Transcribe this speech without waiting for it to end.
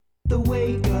The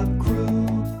Wake Up Crew,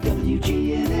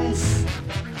 WGNS.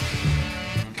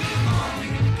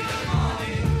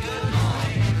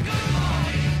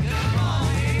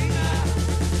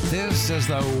 This is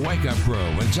the Wake Up Crew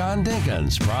with John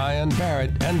Dinkins, Brian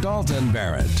Barrett, and Dalton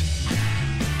Barrett.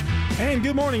 And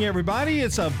good morning, everybody.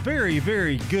 It's a very,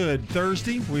 very good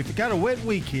Thursday. We've got a wet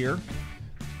week here.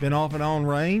 Been off and on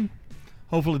rain.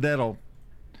 Hopefully that'll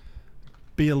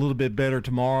be a little bit better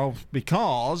tomorrow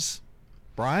because,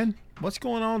 Brian, what's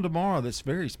going on tomorrow that's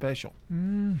very special?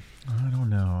 I don't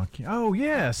know. Oh,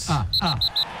 yes.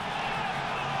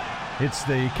 It's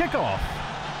the kickoff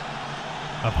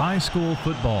of high school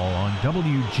football on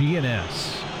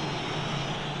WGNS.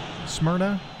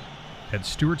 Smyrna at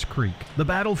Stewart's Creek. The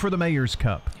battle for the Mayor's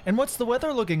Cup. And what's the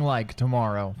weather looking like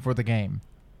tomorrow for the game?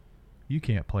 You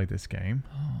can't play this game.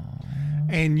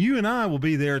 And you and I will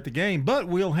be there at the game, but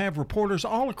we'll have reporters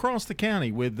all across the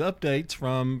county with updates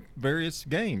from various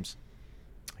games.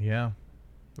 Yeah.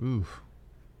 Oof.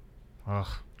 Ugh.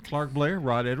 Clark Blair,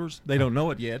 Rod Edwards, they don't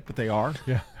know it yet, but they are.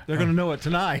 Yeah. They're going to know it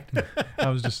tonight. I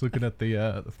was just looking at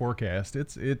the forecast.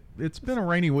 It's been a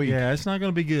rainy week. Yeah, it's not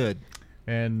going to be good.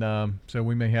 And so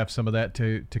we may have some of that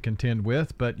to contend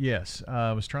with. But, yes,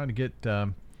 I was trying to get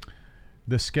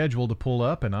the schedule to pull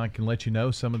up, and I can let you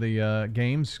know some of the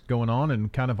games going on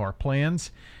and kind of our plans.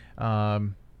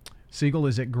 Siegel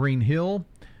is at Green Hill.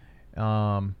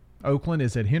 Oakland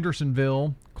is at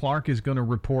Hendersonville. Clark is going to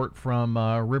report from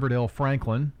Riverdale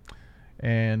Franklin.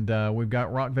 And we've got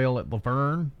Rockvale at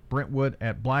Laverne, Brentwood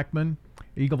at Blackman,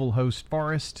 Eagleville host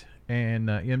Forest, and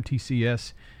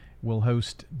MTCS will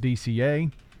host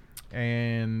DCA.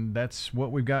 And that's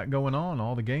what we've got going on,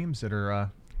 all the games that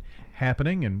are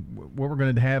happening. And what we're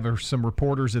going to have are some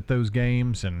reporters at those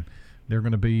games, and they're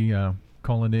going to be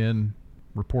calling in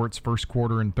reports first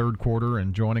quarter and third quarter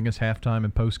and joining us halftime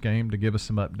and post game to give us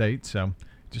some updates. So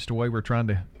just a way we're trying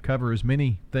to cover as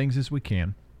many things as we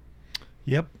can.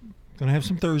 Yep. Going to have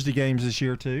some Thursday games this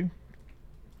year, too.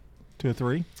 2 or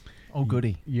 3. Oh,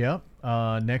 goody. Yep.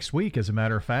 Next week, as a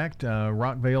matter of fact,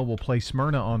 Rockvale will play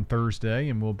Smyrna on Thursday,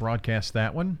 and we'll broadcast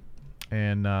that one.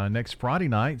 And next Friday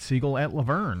night, Siegel at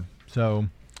Laverne. So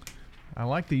I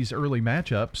like these early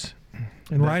matchups.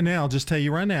 And right now, I'll just tell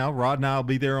you right now, Rod and I will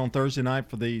be there on Thursday night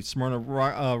for the Smyrna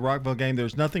Rockville game.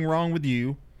 There's nothing wrong with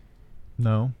you.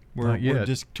 No, We're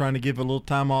just trying to give a little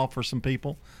time off for some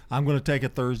people. I'm going to take a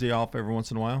Thursday off every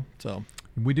once in a while. So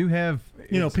we do have,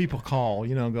 people call,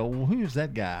 and go, well, who's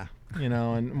that guy?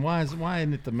 And why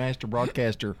isn't it the master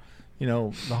broadcaster,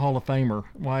 the Hall of Famer?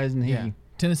 Why isn't he? Yeah.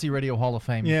 Tennessee Radio Hall of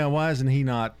Fame. Yeah, why isn't he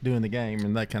not doing the game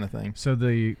and that kind of thing? So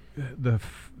the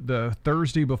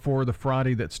Thursday before the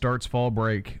Friday that starts fall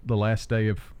break, the last day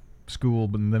of school,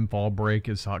 and then fall break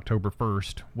is October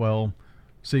 1st. Well,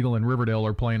 Siegel and Riverdale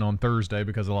are playing on Thursday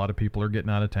because a lot of people are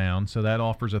getting out of town, so that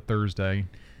offers a Thursday.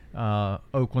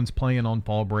 Oakland's playing on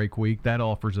fall break week. That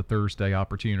offers a Thursday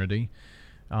opportunity.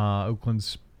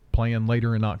 Oakland's playing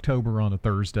later in October on a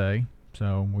Thursday,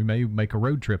 so we may make a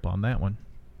road trip on that one.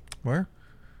 Where?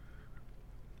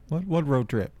 What road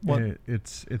trip? What?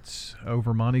 It's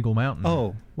over Mont Eagle Mountain.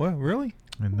 Oh, well, really?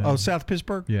 And then, South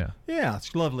Pittsburgh? Yeah. Yeah,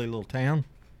 it's a lovely little town.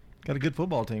 Got a good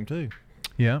football team, too.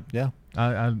 Yeah. Yeah.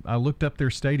 I looked up their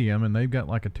stadium, and they've got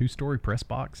like a 2-story press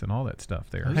box and all that stuff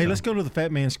there. Hey, let's go to the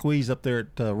Fat Man Squeeze up there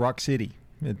at Rock City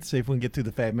and see if we can get through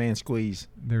the Fat Man Squeeze.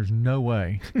 There's no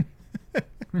way.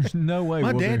 There's no way.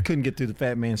 My dad couldn't get through the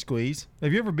Fat Man Squeeze.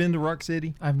 Have you ever been to Rock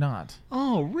City? I've not.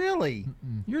 Oh, really?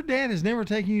 Your dad has never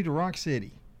taken you to Rock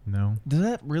City. No. Does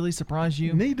that really surprise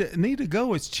you? Need to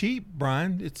go. It's cheap,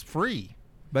 Brian. It's free,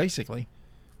 basically.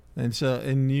 And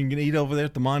you can eat over there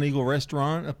at the Mont Eagle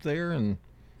restaurant up there and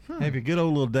have a good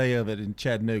old little day of it in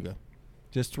Chattanooga.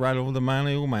 Just right over the Mont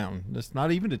Eagle Mountain. It's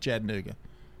not even to Chattanooga.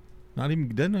 Don't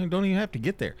even have to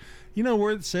get there. You know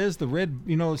where it says the red,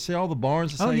 see all the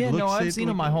barns that say I've seen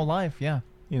them my whole life, yeah.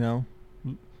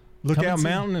 Lookout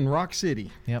Mountain and Rock City.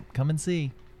 Yep, come and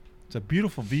see. It's a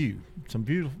beautiful view. Some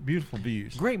beautiful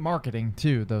views. Great marketing,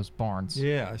 too, those barns.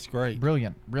 Yeah, it's great.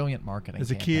 Brilliant marketing.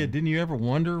 As a kid, didn't you ever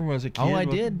wonder as a kid? Oh, I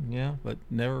did. Yeah, but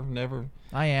never.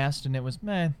 I asked, and it was,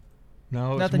 man.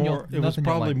 No, it was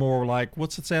probably more like,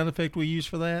 what's the sound effect we use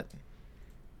for that?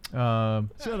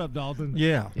 Shut up, Dalton.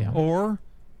 Yeah. Or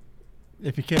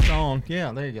if you kept on,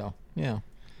 yeah, there you go. Yeah.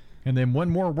 And then one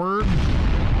more word.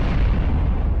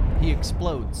 He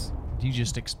explodes. You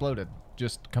just exploded.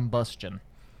 Just combustion.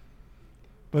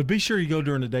 But be sure you go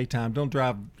during the daytime. Don't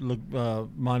drive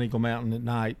Mont Eagle Mountain at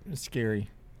night. It's scary.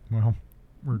 Well,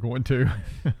 we're going to.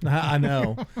 I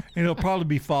know. And it'll probably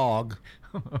be fog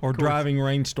or driving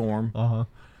rainstorm. Uh-huh.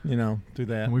 Through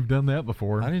that. We've done that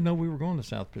before. I didn't know we were going to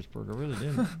South Pittsburgh. I really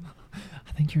didn't.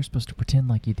 I think you're supposed to pretend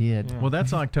like you did. Well,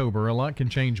 that's October. A lot can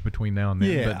change between now and then.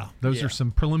 Yeah, But those yeah. are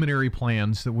some preliminary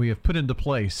plans that we have put into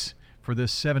place for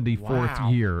this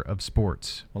 74th year of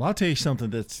sports. Well, I'll tell you something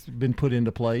that's been put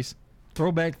into place.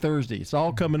 Throwback Thursday. It's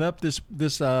all coming up this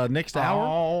next hour.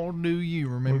 Oh, do you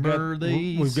remember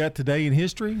these? We've got Today in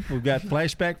History. We've got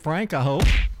Flashback Frank, I hope.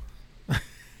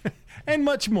 And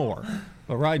much more.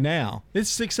 But right now, it's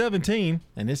 6:17,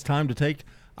 and it's time to take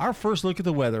our first look at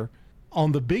the weather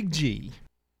on the Big G.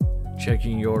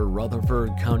 Checking your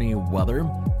Rutherford County weather.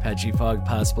 Patchy fog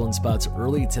possible in spots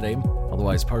early today.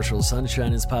 Otherwise, partial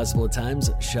sunshine is possible at times.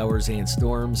 Showers and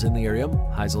storms in the area.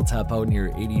 Highs will top out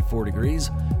near 84 degrees.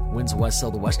 Winds west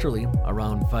southwesterly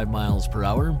around 5 miles per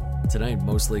hour. Tonight,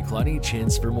 mostly cloudy.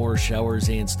 Chance for more showers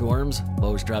and storms.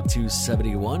 Lows drop to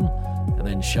 71. And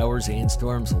then showers and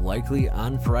storms likely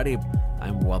on Friday.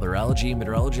 I'm weatherology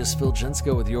meteorologist Phil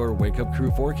Jenska with your Wake Up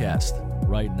Crew forecast.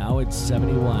 Right now, it's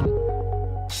 71.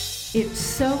 It's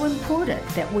so important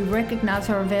that we recognize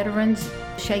our veterans,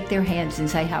 shake their hands and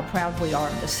say how proud we are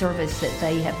of the service that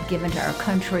they have given to our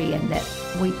country and that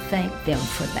we thank them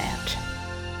for that.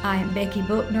 I am Becky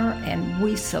Bookner and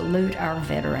we salute our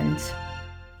veterans.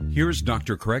 Here's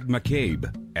Dr. Craig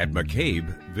McCabe at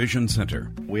McCabe Vision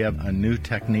Center. We have a new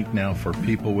technique now for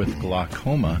people with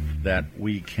glaucoma that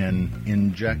we can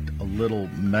inject a little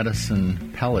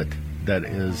medicine pellet that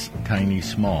is tiny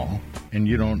small, and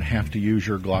you don't have to use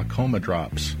your glaucoma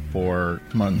drops for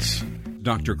months.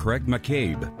 Dr. Craig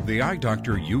McCabe, the eye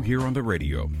doctor you hear on the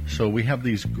radio. So we have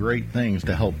these great things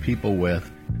to help people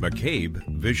with. McCabe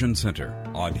Vision Center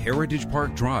on Heritage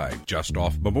Park Drive, just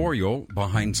off Memorial,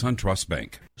 behind SunTrust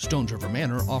Bank. Stones River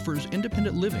Manor offers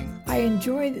independent living. I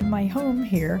enjoy my home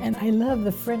here, and I love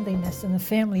the friendliness and the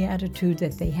family attitude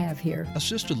that they have here.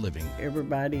 Assisted living.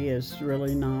 Everybody is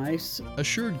really nice.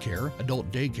 Assured care,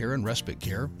 adult daycare and respite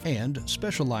care, and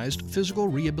specialized physical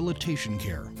rehabilitation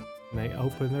care. They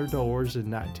opened their doors in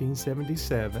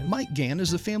 1977. Mike Gann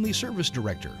is the Family Service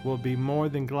Director. We'll be more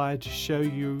than glad to show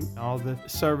you all the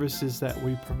services that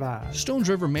we provide. Stones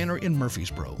River Manor in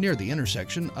Murfreesboro, near the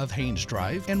intersection of Haynes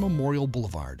Drive and Memorial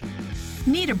Boulevard.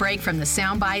 Need a break from the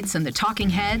sound bites and the talking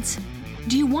heads?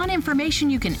 Do you want information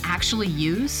you can actually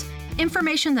use?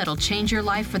 Information that'll change your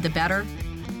life for the better?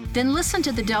 Then listen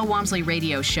to the Del Walmsley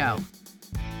Radio Show.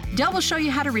 Del will show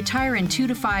you how to retire in 2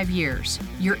 to 5 years.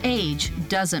 Your age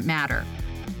doesn't matter.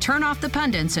 Turn off the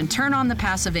pundits and turn on the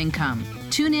passive income.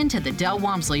 Tune in to the Del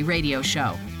Walmsley Radio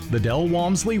Show. The Del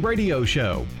Walmsley Radio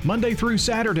Show, Monday through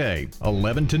Saturday,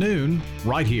 11 to noon,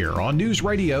 right here on News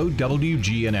Radio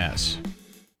WGNS.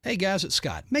 Hey guys, it's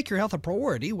Scott. Make your health a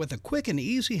priority with a quick and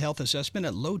easy health assessment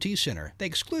at Low T Center. They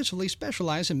exclusively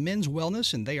specialize in men's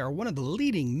wellness, and they are one of the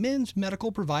leading men's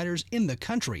medical providers in the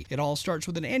country. It all starts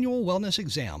with an annual wellness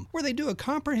exam, where they do a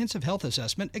comprehensive health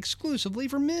assessment exclusively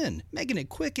for men, making it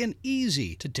quick and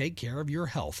easy to take care of your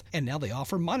health. And now they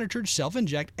offer monitored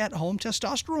self-inject at-home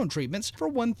testosterone treatments for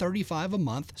 $135 a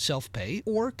month, self-pay,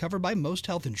 or covered by most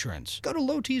health insurance. Go to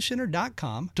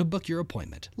lowtcenter.com to book your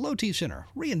appointment. Low T Center,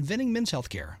 reinventing men's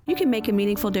healthcare. You can make a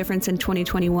meaningful difference in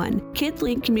 2021.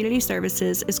 KidLink Community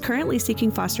Services is currently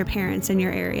seeking foster parents in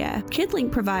your area.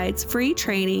 KidLink provides free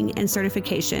training and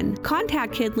certification.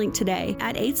 Contact KidLink today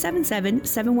at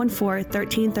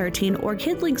 877-714-1313 or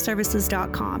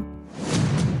kidlinkservices.com.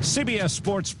 CBS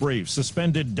Sports Brief.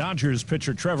 Suspended Dodgers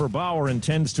pitcher Trevor Bauer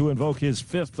intends to invoke his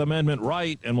Fifth Amendment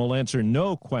right and will answer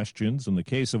no questions in the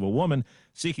case of a woman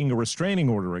seeking a restraining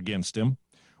order against him.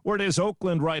 Word is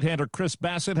Oakland right-hander Chris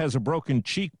Bassett has a broken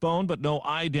cheekbone but no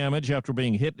eye damage after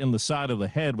being hit in the side of the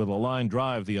head with a line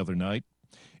drive the other night.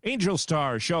 Angel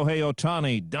star Shohei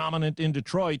Ohtani dominant in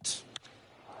Detroit.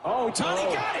 Oh,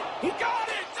 Ohtani got it! He got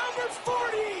it! Number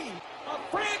 40! A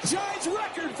franchise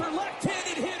record for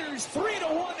left-handed hitters,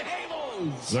 3-1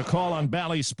 Halos! The call on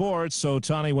Bally Sports,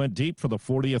 Ohtani went deep for the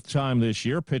 40th time this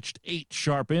year, pitched 8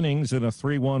 sharp innings in a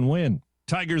 3-1 win.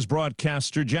 Tigers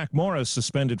broadcaster Jack Morris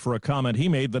suspended for a comment he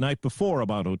made the night before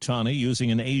about Ohtani using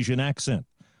an Asian accent.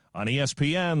 On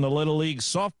ESPN, the Little League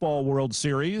Softball World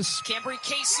Series. Cambry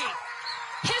Casey.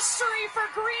 History for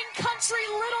Green Country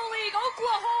Little League.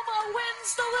 Oklahoma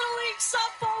wins the Little League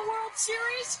Softball World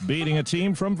Series. Beating a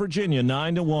team from Virginia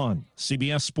 9-1.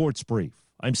 CBS Sports Brief.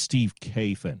 I'm Steve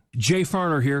Kafin. Jay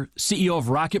Farner here, CEO of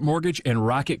Rocket Mortgage and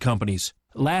Rocket Companies.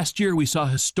 Last year, we saw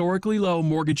historically low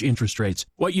mortgage interest rates.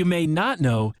 What you may not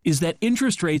know is that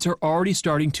interest rates are already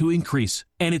starting to increase,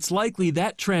 and it's likely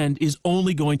that trend is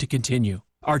only going to continue.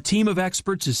 Our team of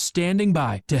experts is standing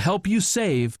by to help you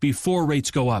save before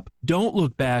rates go up. Don't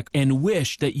look back and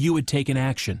wish that you had taken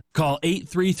action. Call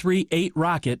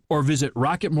 833-8ROCKET or visit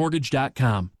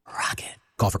rocketmortgage.com. Rocket.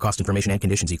 Call for cost information and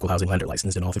conditions. Equal housing lender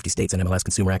licensed in all 50 states and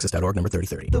MLSConsumerAccess.org number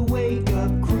 3030. The Wake Up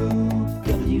Crew,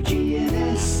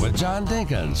 WGNS. With John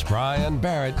Dinkins, Brian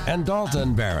Barrett, and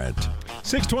Dalton Barrett.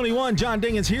 621, John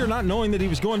Dinkins here, not knowing that he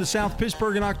was going to South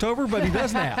Pittsburgh in October, but he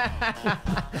does now.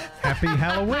 Happy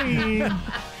Halloween.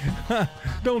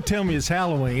 Don't tell me it's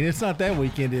Halloween. It's not that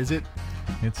weekend, is it?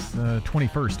 It's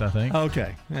 21st, I think.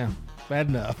 Okay, yeah, bad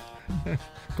enough.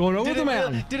 Going over the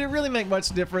mountain. Did it really make much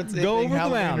difference if Go being over the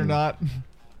Halloween mountain or not?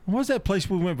 What was that place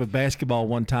we went with basketball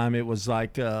one time? It was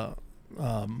like we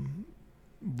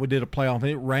did a playoff, and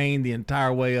it rained the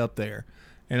entire way up there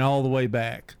and all the way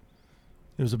back.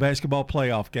 It was a basketball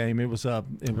playoff game.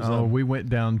 We went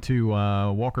down to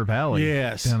Walker Valley.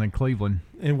 Yes, down in Cleveland.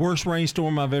 And worst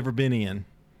rainstorm I've ever been in.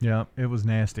 Yeah, it was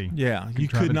nasty. Yeah, you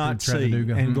could not see,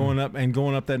 and going up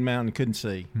that mountain, couldn't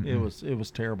see. Mm-mm. It was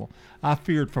terrible. I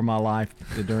feared for my life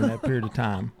during that period of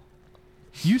time.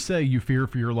 You say you fear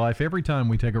for your life every time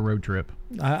we take a road trip.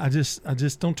 I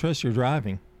just don't trust your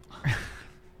driving.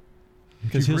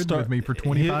 Because he'll start with me for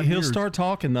 25 years. He'll start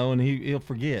talking though, and he'll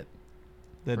forget.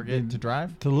 Forget to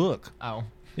drive? To look. Oh.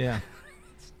 Yeah.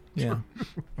 Yeah.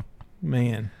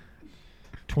 Man.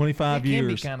 25 years. It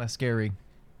can be kind of scary.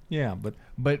 Yeah, but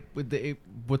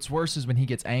what's worse is when he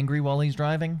gets angry while he's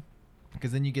driving,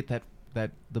 because then you get the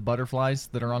butterflies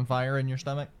that are on fire in your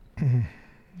stomach.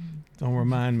 Don't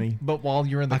remind me. But while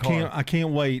you're in the car. I can't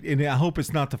wait, and I hope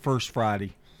it's not the first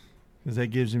Friday, because that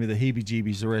gives me the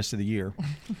heebie-jeebies the rest of the year.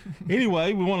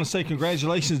 Anyway, we want to say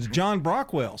congratulations to John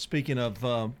Brockwell. Speaking of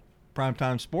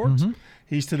primetime sports,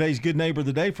 he's today's Good Neighbor of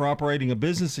the Day for operating a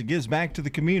business that gives back to the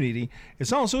community.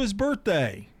 It's also his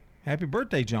birthday. Happy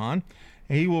birthday, John.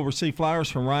 He will receive flowers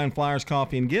from Ryan Flowers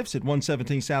Coffee and Gifts at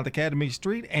 117 South Academy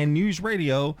Street and News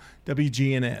Radio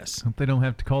WGNS. Hope they don't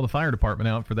have to call the fire department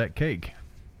out for that cake.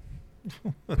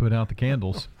 Put out the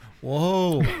candles.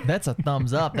 Whoa. That's a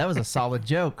thumbs up. That was a solid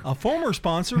joke. A former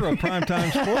sponsor of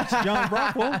Primetime Sports, John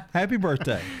Brockwell. Happy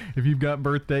birthday. If you've got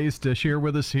birthdays to share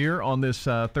with us here on this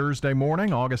Thursday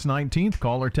morning, August 19th,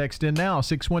 call or text in now,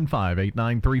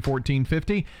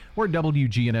 615-893-1450 or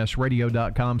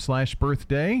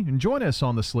WGNSradio.com/birthday. And join us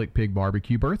on the Slick Pig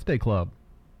Barbecue Birthday Club.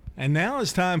 And now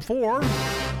it's time for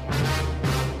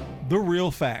The Real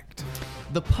Fact.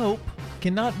 The Pope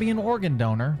cannot be an organ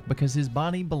donor because his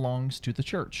body belongs to the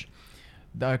church.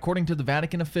 According to the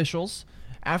Vatican officials,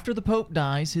 after the Pope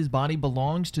dies, his body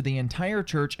belongs to the entire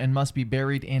church and must be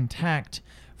buried intact.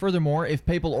 Furthermore, if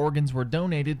papal organs were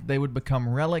donated, they would become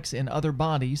relics in other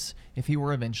bodies if he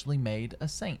were eventually made a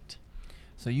saint.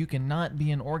 So you cannot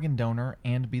be an organ donor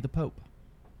and be the Pope.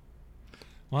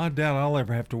 Well, I doubt I'll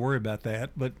ever have to worry about that,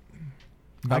 but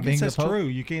I guess that's true.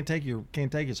 You can't take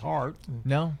his heart.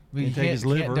 No, you take his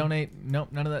liver. Can't donate. Nope,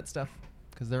 none of that stuff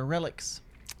because they're relics.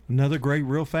 Another great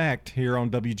real fact here on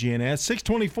WGNS.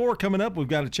 624 coming up. We've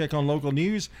got to check on local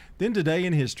news. Then Today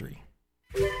in History.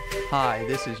 Hi,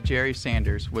 this is Jerry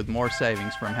Sanders with more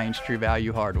savings from Haines True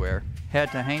Value Hardware.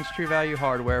 Head to Haines True Value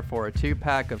Hardware for a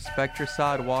 2-pack of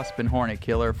Spectracide Wasp and Hornet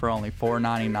Killer for only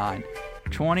 $4.99.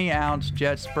 20-ounce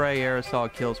jet spray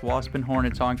aerosol kills wasp and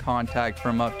hornets on contact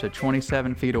from up to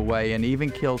 27 feet away and even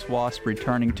kills wasps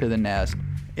returning to the nest.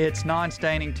 It's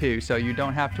non-staining too, so you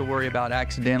don't have to worry about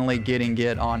accidentally getting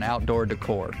it on outdoor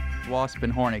decor. Wasp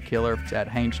and Hornet Killer at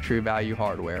Haines True Value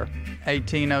Hardware,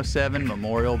 1807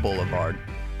 Memorial Boulevard.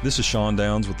 This is Sean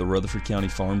Downs with the Rutherford County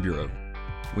Farm Bureau.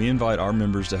 We invite our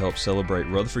members to help celebrate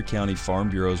Rutherford County Farm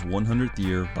Bureau's 100th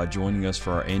year by joining us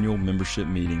for our annual membership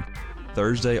meeting,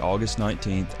 Thursday, August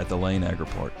 19th at the Lane Agri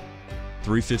Park,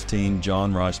 315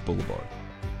 John Rice Boulevard.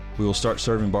 We will start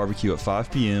serving barbecue at 5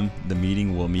 p.m. The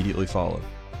meeting will immediately follow.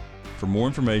 For more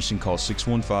information, call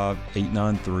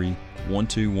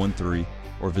 615-893-1213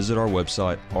 or visit our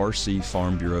website,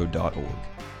 rcfarmbureau.org.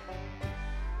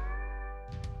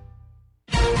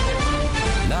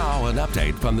 Now an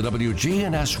update from the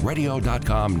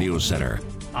WGNSradio.com News Center.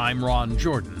 I'm Ron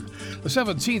Jordan. The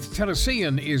 17th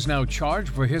Tennessean is now charged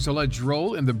for his alleged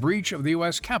role in the breach of the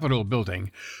U.S. Capitol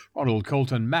building. Ronald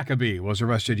Colton Maccabee was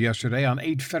arrested yesterday on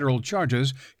 8 federal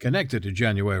charges connected to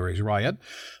January's riot.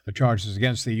 The charges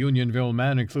against the Unionville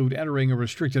man include entering a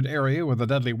restricted area with a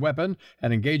deadly weapon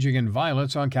and engaging in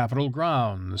violence on Capitol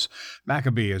grounds.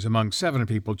 Maccabee is among 7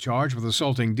 people charged with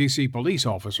assaulting D.C. police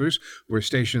officers who were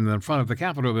stationed in front of the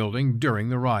Capitol building during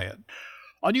the riot.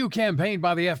 A new campaign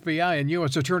by the FBI and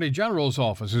U.S. Attorney General's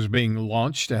office is being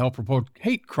launched to help report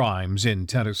hate crimes in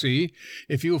Tennessee.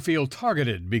 If you feel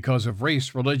targeted because of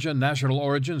race, religion, national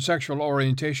origin, sexual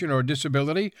orientation, or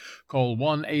disability, call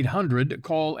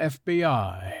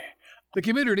 1-800-CALL-FBI. The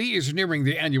community is nearing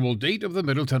the annual date of the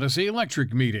Middle Tennessee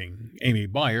Electric Meeting. Amy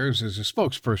Byers is a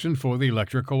spokesperson for the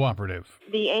Electric Cooperative.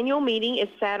 The annual meeting is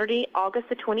Saturday, August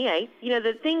the 28th.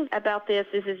 The thing about this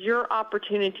is your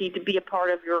opportunity to be a part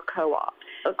of your co-op.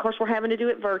 Of course, we're having to do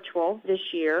it virtual this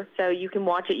year, so you can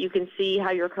watch it. You can see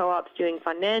how your co-op's doing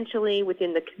financially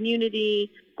within the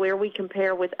community, where we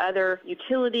compare with other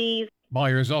utilities.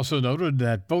 Byers also noted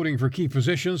that voting for key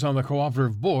positions on the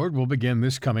cooperative board will begin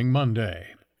this coming Monday.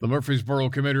 The Murfreesboro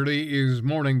community is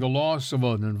mourning the loss of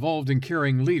an involved and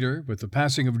caring leader with the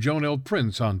passing of Jonelle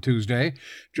Prince on Tuesday,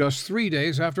 just 3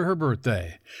 days after her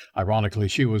birthday. Ironically,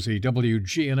 she was the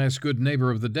WGNS Good Neighbor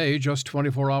of the Day just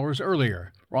 24 hours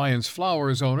earlier. Ryan's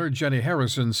Flowers owner, Jenny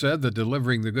Harrison, said that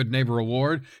delivering the Good Neighbor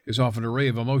Award is often a ray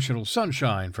of emotional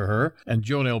sunshine for her, and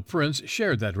Jonelle Prince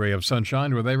shared that ray of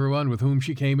sunshine with everyone with whom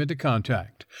she came into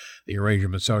contact. The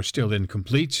arrangements are still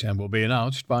incomplete and will be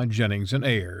announced by Jennings and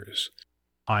Ayers.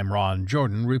 I'm Ron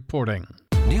Jordan reporting.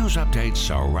 News updates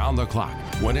around the clock,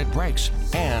 when it breaks,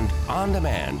 and on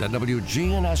demand at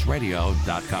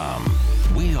WGNSradio.com.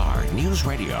 We are News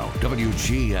Radio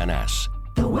WGNS.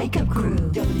 The Wake Up Crew,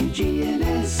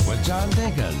 WGNS. With John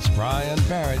Dinkins, Brian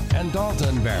Barrett, and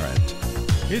Dalton Barrett.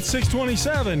 It's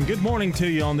 6:27. Good morning to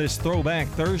you on this Throwback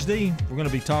Thursday. We're going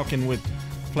to be talking with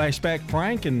Flashback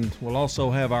Frank, and we'll also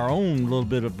have our own little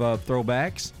bit of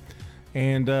throwbacks.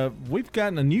 And we've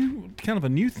gotten a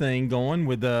new thing going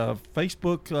with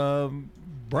Facebook.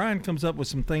 Brian comes up with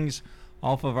some things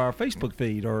off of our Facebook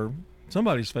feed or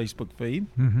somebody's Facebook feed.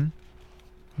 Mm-hmm.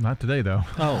 Not today, though.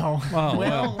 Oh,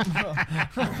 well.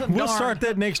 We'll start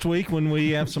that next week when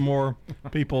we have some more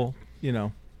people,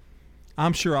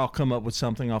 I'm sure I'll come up with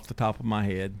something off the top of my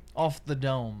head. Off the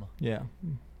dome. Yeah.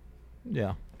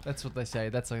 That's what they say.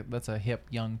 That's a hip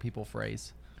young people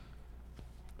phrase.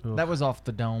 Ugh. That was off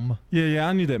the dome. Yeah,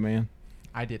 I knew that, man.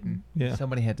 I didn't. Yeah.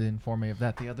 Somebody had to inform me of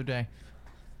that the other day.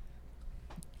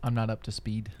 I'm not up to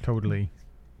speed. Totally.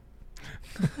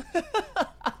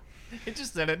 It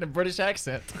just said it in a British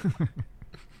accent.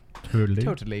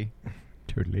 Totally.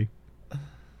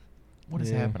 What is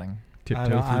happening?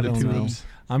 Tiptoe through the tubes.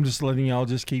 I'm just letting y'all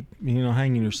just keep,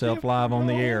 hanging yourself live on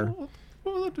the air.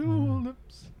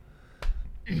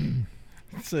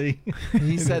 See?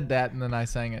 He said that, and then I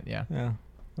sang it, yeah. Yeah.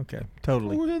 Okay,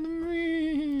 totally.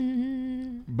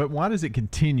 But why does it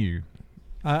continue?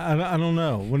 I don't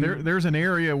know. There's an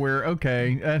area where,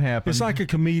 okay, that happens. It's like a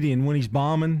comedian when he's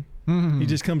bombing. Mm-hmm. He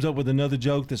just comes up with another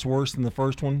joke that's worse than the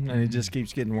first one, and it just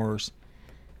keeps getting worse.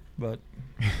 But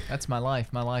that's my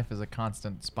life. My life is a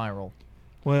constant spiral.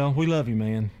 Well, we love you,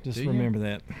 man. Just remember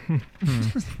that.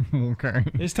 Okay.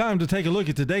 It's time to take a look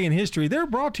at Today in History. They're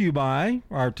brought to you by,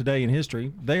 or Today in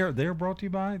History. They're brought to you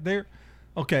by.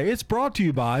 It's brought to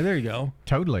you by. There you go.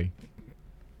 Totally.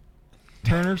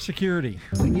 Turner Security.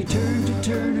 When you turn to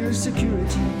Turner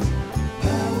Security,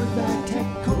 powered by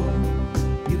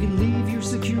TechCore, you can leave your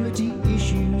security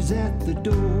issues at the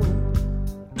door.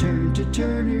 Turn to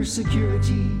Turner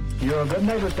Security. You're a good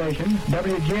neighbor station,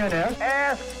 WGNS.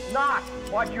 Ask not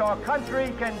what your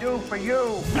country can do for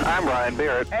you. I'm Brian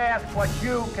Barrett. Ask what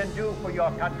you can do for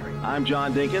your country. I'm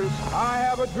John Dinkins. I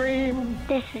have a dream.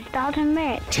 This is Dalton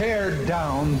Merritt. Tear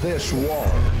down this wall.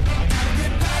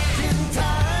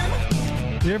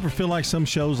 Do you ever feel like some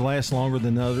shows last longer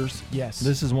than others? Yes.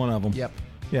 This is one of them. Yep.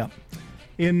 Yeah.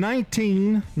 In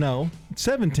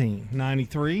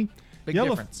 1793. Big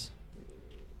difference.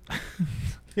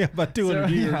 Yeah, about 200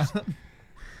 years.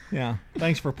 Yeah.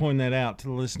 Thanks for pointing that out to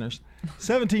the listeners.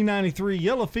 1793,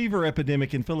 yellow fever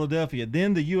epidemic in Philadelphia.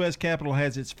 Then the U.S. Capitol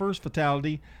has its first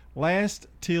fatality, last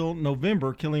till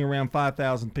November, killing around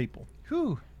 5,000 people.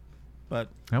 Whew. But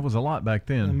that was a lot back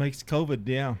then. It makes COVID,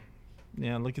 yeah.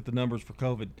 Yeah, look at the numbers for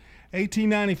COVID.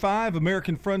 1895,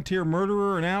 American frontier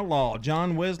murderer and outlaw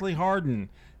John Wesley Hardin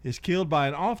is killed by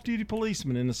an off-duty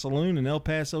policeman in a saloon in El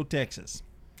Paso, Texas.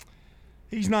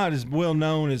 He's not as well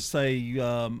known as, say,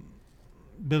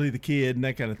 Billy the Kid and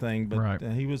that kind of thing, but right.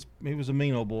 He was a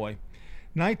mean old boy.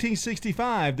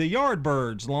 1965, the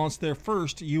Yardbirds launched their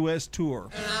first U.S. tour.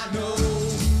 And I know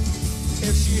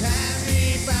if she had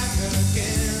me back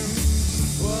again,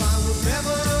 well, I would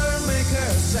never make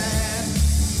her sad.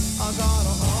 I got a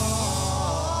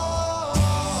heart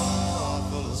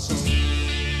full of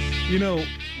soul.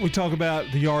 We talk about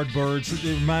the Yardbirds.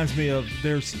 It reminds me of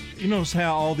you notice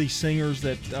how all these singers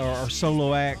that are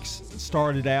solo acts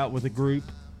started out with a group.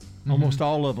 Mm-hmm. Almost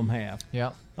all of them have.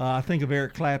 Yeah. I think of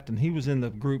Eric Clapton. He was in the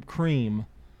group Cream,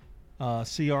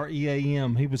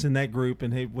 CREAM. He was in that group,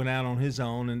 and he went out on his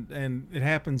own. And it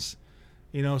happens,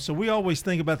 So we always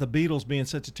think about the Beatles being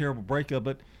such a terrible breakup,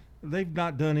 but they've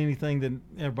not done anything that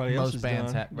everybody else has done. Most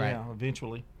bands have, right. Yeah,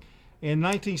 eventually. In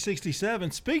 1967,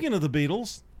 speaking of the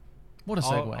Beatles, what a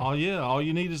segue. All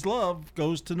You Need Is Love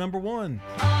goes to number 1.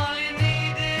 All you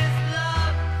need is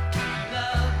love,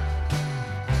 love.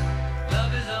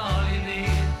 Love is all you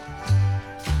need.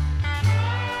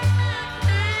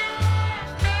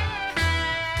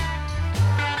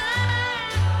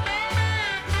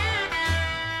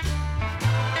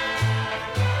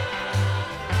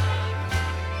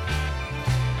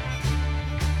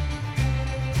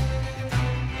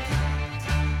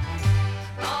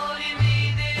 All you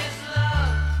need is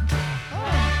love.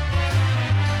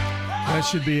 That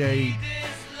should be a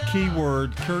key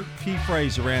word, key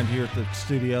phrase around here at the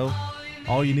studio.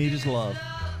 All you need is love.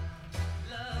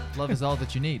 Love is all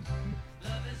that you need.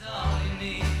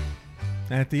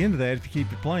 And at the end of that, if you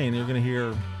keep it playing, you're going to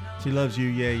hear She Loves You,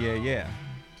 Yeah, Yeah, Yeah.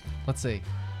 Let's see.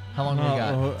 How long do we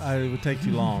got? It would take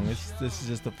too long. This is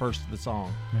just the first of the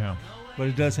song. Yeah. But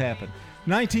it does happen.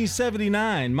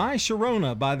 1979, My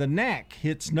Sharona by the Knack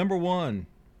hits number 1.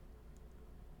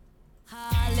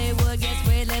 Hollywood gets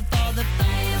really for the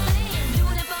fame,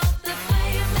 doing it for the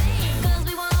fame, 'cause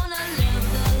we wanna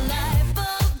live the life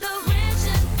of the rich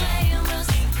and famous.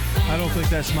 I don't think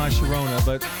that's My Sharona,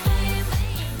 but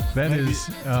That is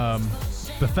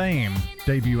the Fame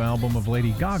debut album of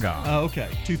Lady Gaga. Oh, okay.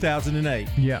 2008.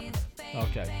 Yeah.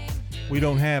 Okay. We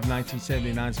don't have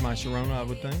 1979's My Sharona, I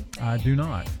would think. I do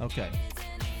not. Okay.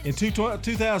 In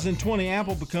 2020,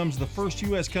 Apple becomes the first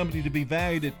U.S. company to be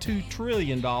valued at $2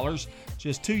 trillion,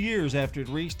 just 2 years after it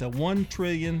reached a $1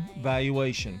 trillion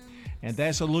valuation. And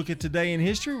that's a look at today in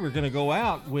history. We're going to go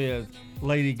out with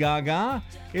Lady Gaga.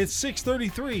 It's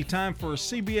 6:33, time for a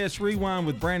CBS Rewind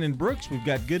with Brandon Brooks. We've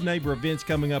got Good Neighbor events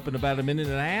coming up in about a minute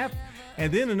and a half. And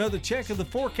then another check of the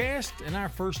forecast and our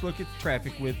first look at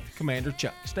traffic with Commander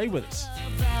Chuck. Stay with us.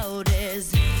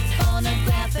 Is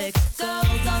pornographic,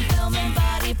 girls on film and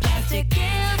body plastic.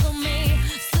 Give me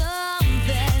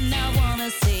something I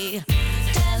wanna see.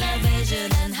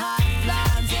 Television and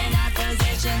hotlines and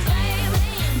acquisitions.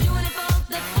 Baby, doing it for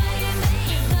the fame,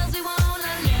 'cause we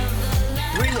wanna live the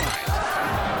life. Rewind.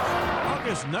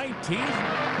 August 19th,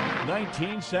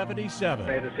 1977.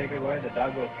 Say the secret word, the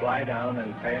dog will fly down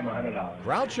and pay him $100.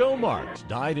 Groucho Marx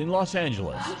died in Los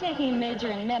Angeles. I'm taking a major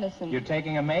in medicine. You're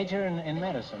taking a major in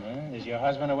medicine, huh? Is your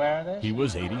husband aware of this? He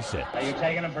was 86. Are you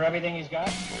taking him for everything he's got?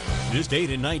 This date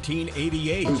in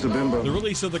 1988. Who's the bimbo? The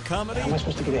release of the comedy. How am I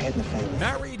supposed to get ahead in the family?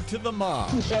 Married to the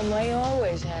Mob. The same way you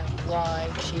always have. Lie,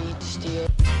 cheat, steal.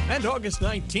 And August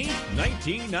 19th,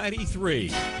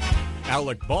 1993.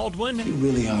 Alec Baldwin. You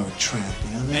really are a tramp,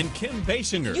 you know that? And Kim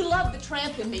Basinger. You love the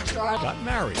tramp in me, Charlie. Got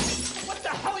married. What the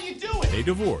hell are you doing? They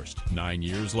divorced 9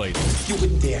 years later. You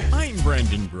would dare. I'm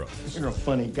Brandon Brooks. You're a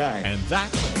funny guy. And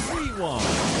that's Rewind.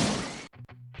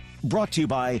 Brought to you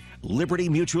by Liberty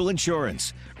Mutual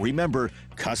Insurance. Remember,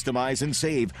 customize and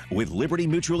save with Liberty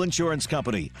Mutual Insurance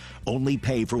Company. Only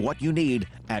pay for what you need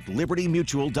at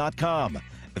libertymutual.com.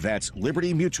 That's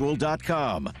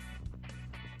libertymutual.com.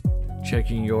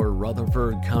 Checking your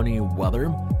Rutherford County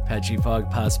weather. Patchy fog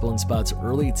possible in spots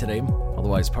early today.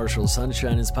 Otherwise, partial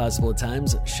sunshine is possible at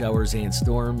times. Showers and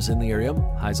storms in the area.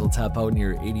 Highs will top out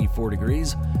near 84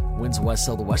 degrees. Winds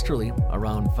west-southwesterly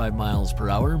around 5 miles per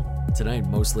hour. Tonight,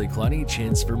 mostly cloudy.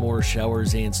 Chance for more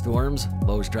showers and storms.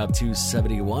 Lows drop to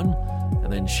 71.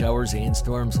 And then showers and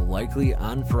storms likely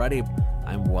on Friday.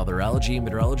 I'm weatherology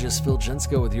meteorologist Phil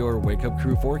Jensko with your Wake Up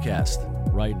Crew forecast.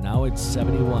 Right now, it's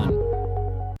 71.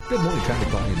 Good morning. Traffic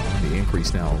volume on the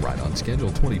increase now, right on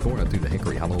schedule. 24 up through the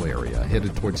Hickory Hollow area,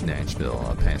 headed towards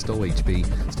Nashville, past OHB.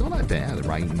 Still not bad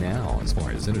right now as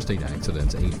far as interstate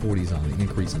accidents. 840s on the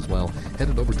increase as well,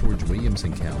 headed over towards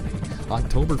Williamson County.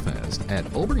 Oktoberfest at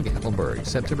Ober-Gatlinburg,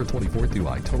 September 24th through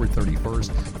October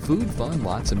 31st. Food, fun,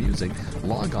 lots of music.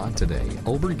 Log on today,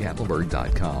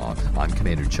 obergatlinburg.com. I'm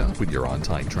Commander Chuck with your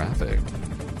on-time traffic.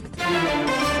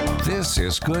 This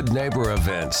is Good Neighbor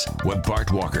Events with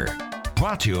Bart Walker.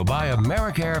 Brought to you by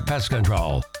AmeriCare Pest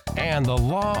Control and the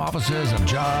law offices of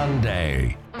John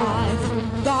Day.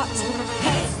 I've got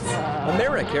pets.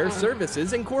 AmeriCare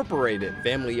Services Incorporated,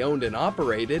 family owned and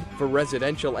operated. For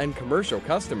residential and commercial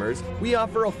customers, we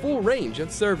offer a full range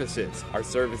of services. Our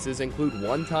services include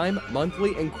one-time,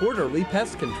 monthly, and quarterly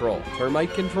pest control,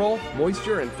 termite control,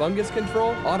 moisture and fungus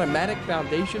control, automatic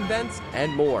foundation vents,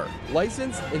 and more.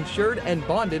 Licensed, insured, and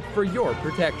bonded for your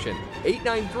protection.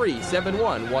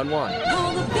 893-7111.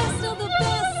 All the best of the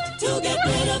best to get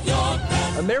rid of your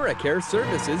pest. AmeriCare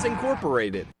Services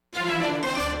Incorporated.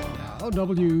 Now,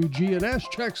 WGNS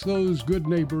checks those Good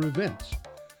Neighbor events.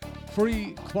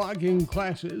 Free clogging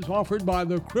classes offered by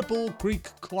the Cripple Creek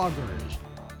Cloggers.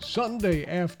 Sunday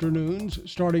afternoons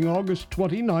starting August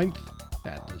 29th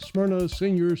at the Smyrna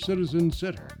Senior Citizen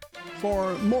Center.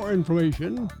 For more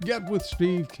information, get with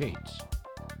Steve Cates.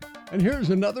 And here's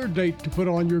another date to put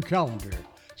on your calendar.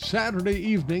 Saturday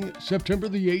evening, September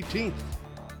the 18th.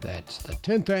 That's the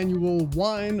 10th annual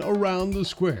Wine Around the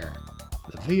Square.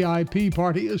 The VIP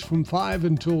party is from 5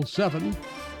 until 7,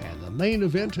 and the main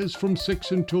event is from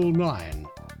 6 until 9.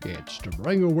 It's to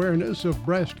bring awareness of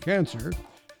breast cancer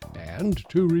and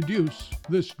to reduce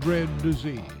this dread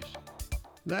disease.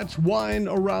 That's Wine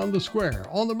Around the Square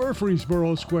on the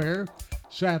Murfreesboro Square,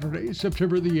 Saturday,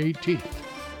 September the 18th.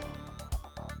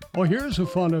 Well, here's a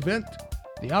fun event,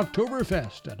 the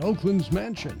Oktoberfest at Oakland's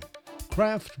Mansion.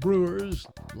 Craft brewers,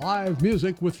 live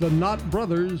music with the Knott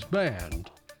Brothers Band.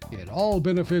 It all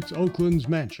benefits Oakland's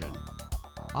Mansion.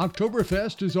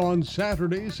 Oktoberfest is on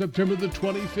Saturday, September the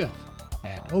 25th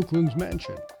at Oakland's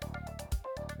Mansion.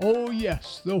 Oh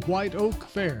yes, the White Oak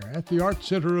Fair at the Art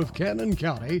Center of Cannon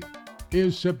County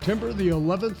is September the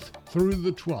 11th through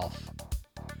the 12th.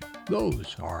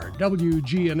 Those are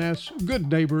WGNS Good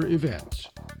Neighbor events.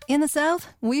 In the South,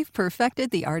 we've perfected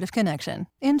the art of connection.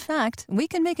 In fact, we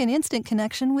can make an instant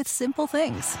connection with simple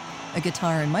things. A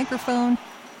guitar and microphone,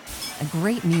 a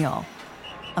great meal,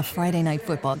 a Friday night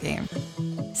football game.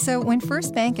 So when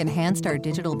First Bank enhanced our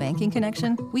digital banking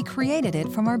connection, we created it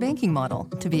from our banking model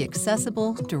to be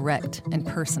accessible, direct, and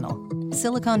personal.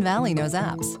 Silicon Valley knows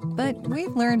apps, but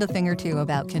we've learned a thing or two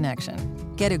about connection.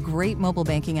 Get a great mobile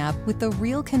banking app with the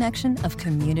real connection of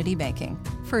community banking.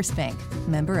 First Bank,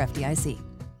 member FDIC.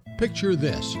 Picture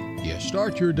this. You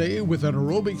start your day with an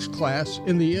aerobics class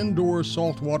in the indoor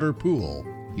saltwater pool.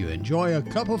 You enjoy a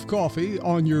cup of coffee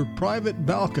on your private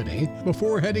balcony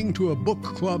before heading to a book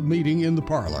club meeting in the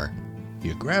parlor.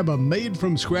 You grab a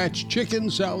made-from-scratch chicken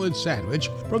salad sandwich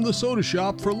from the soda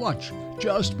shop for lunch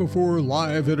just before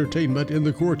live entertainment in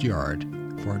the courtyard.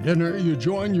 For dinner, you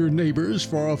join your neighbors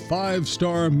for a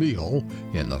 5-star meal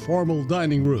in the formal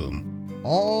dining room.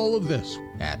 All of this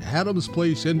at Adams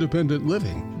Place Independent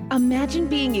Living. Imagine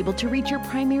being able to reach your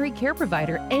primary care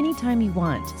provider anytime you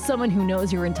want. Someone who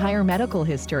knows your entire medical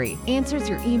history, answers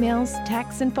your emails,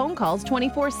 texts, and phone calls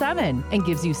 24/7, and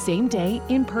gives you same-day,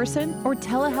 in-person, or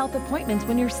telehealth appointments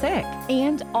when you're sick.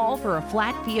 And all for a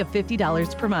flat fee of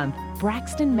 $50 per month.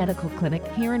 Braxton Medical Clinic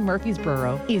here in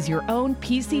Murfreesboro is your own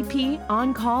PCP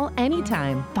on call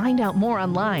anytime. Find out more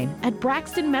online at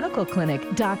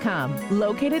braxtonmedicalclinic.com,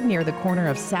 located near the corner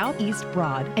of Southeast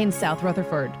Broad and South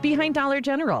Rutherford, behind Dollar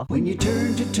General. When you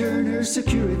turn to Turner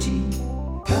Security,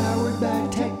 powered by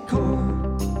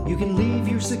TechCore, you can leave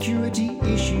your security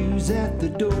issues at the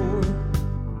door.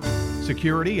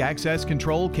 Security, access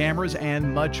control, cameras,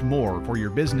 and much more for your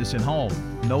business and home.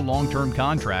 No long-term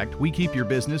contract. We keep your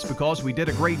business because we did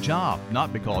a great job,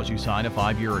 not because you signed a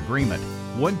 5-year agreement.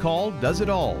 One call does it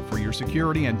all for your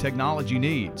security and technology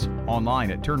needs.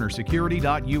 Online at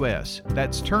turnersecurity.us.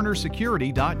 That's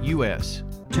turnersecurity.us.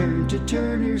 Turn to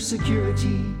Turner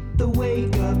Security, the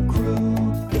Wake Up Crew,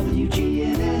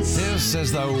 WGNS. This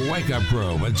is the Wake Up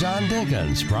Crew with John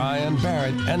Dinkins, Brian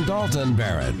Barrett, and Dalton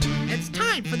Barrett. It's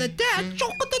time for the dad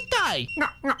joke of the day.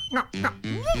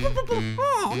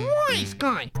 Oh, nice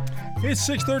guy. It's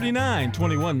 6:39,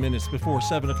 21 minutes before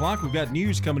 7 o'clock. We've got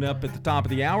news coming up at the top of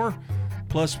the hour,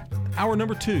 plus hour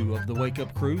number 2 of the Wake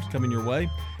Up Crew coming your way.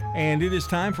 And it is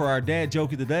time for our dad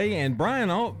joke of the day. And Brian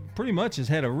pretty much has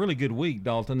had a really good week,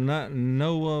 Dalton.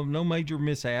 No major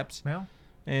mishaps. Well.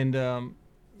 And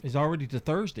is already to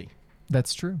Thursday.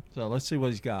 That's true. So let's see what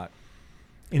he's got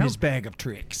in his bag of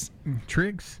tricks.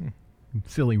 Tricks?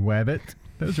 Silly wabbit.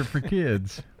 Those are for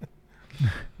kids.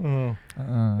 Oh,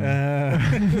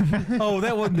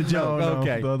 that wasn't the joke. No,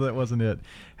 okay. No, that wasn't it.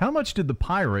 How much did the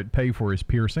pirate pay for his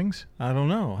piercings? I don't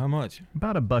know. How much?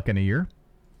 About $1 a year.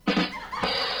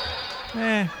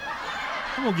 I'm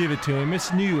going to give it to him.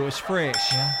 It's new. It's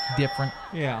fresh. Yeah, different.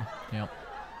 Yeah. Yep.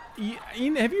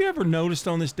 Have you ever noticed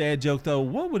on this dad joke, though,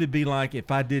 what would it be like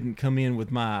if I didn't come in with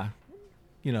my,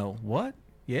 what?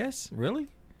 Yes? Really?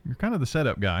 You're kind of the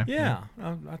setup guy. Yeah.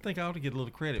 I think I ought to get a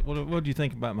little credit. What do you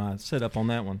think about my setup on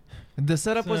that one? The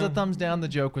setup was a thumbs down. The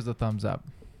joke was a thumbs up.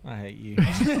 I hate you.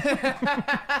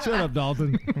 Shut up,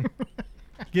 Dalton.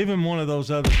 Give him one of those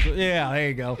other. Yeah, there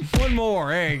you go. One more.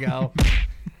 There you go.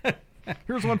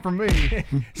 Here's one from me.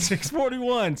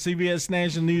 641. CBS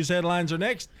National News headlines are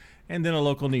next, and then a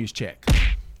local news check.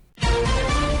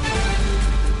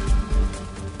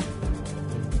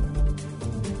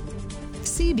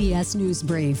 CBS News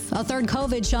Brief. A third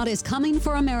COVID shot is coming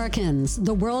for Americans.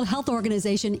 The World Health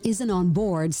Organization isn't on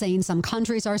board, saying some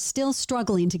countries are still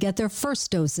struggling to get their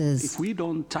first doses. If we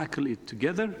don't tackle it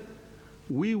together,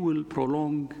 we will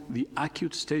prolong the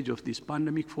acute stage of this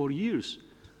pandemic for years.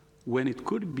 when it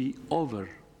could be over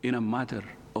in a matter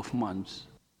of months.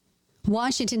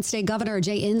 Washington State Governor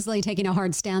Jay Inslee taking a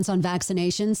hard stance on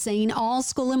vaccinations, saying all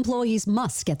school employees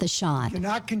must get the shot. We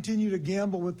cannot continue to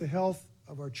gamble with the health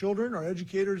of our children, our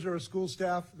educators, our school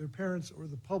staff, their parents, or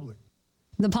the public.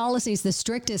 The policy is the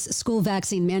strictest school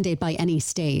vaccine mandate by any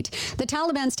state. The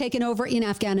Taliban's taken over in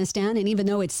Afghanistan, and even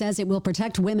though it says it will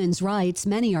protect women's rights,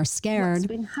 many are scared. What's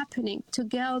been happening to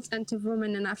girls and to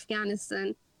women in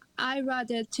Afghanistan, I'd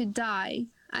rather to die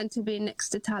and to be next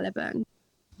to Taliban.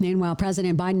 Meanwhile,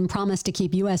 President Biden promised to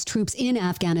keep U.S. troops in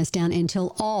Afghanistan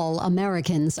until all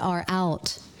Americans are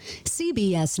out.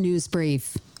 CBS News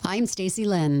Brief. I'm Stacey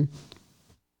Lynn.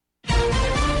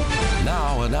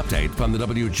 Now an update from the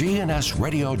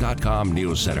WGNSradio.com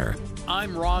News Center.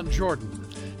 I'm Ron Jordan.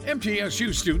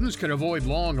 MTSU students can avoid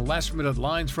long, last-minute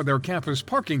lines for their campus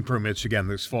parking permits again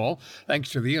this fall, thanks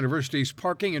to the university's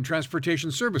Parking and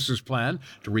Transportation Services plan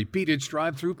to repeat its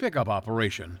drive-through pickup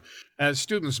operation. As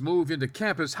students move into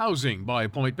campus housing by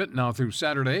appointment now through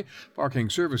Saturday, Parking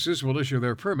Services will issue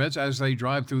their permits as they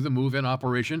drive through the move-in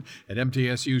operation at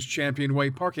MTSU's Champion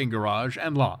Way parking garage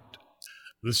and lot.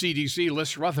 The CDC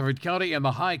lists Rutherford County in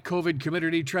the high COVID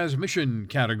community transmission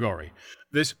category.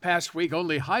 This past week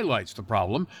only highlights the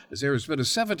problem, as there has been a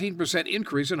 17%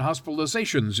 increase in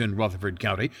hospitalizations in Rutherford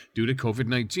County due to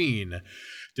COVID-19.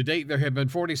 To date, there have been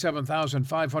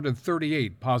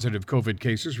 47,538 positive COVID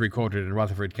cases recorded in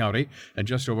Rutherford County, and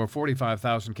just over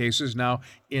 45,000 cases now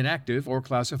inactive or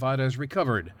classified as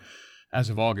recovered.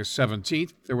 As of August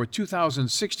 17th, there were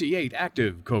 2,068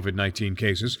 active COVID-19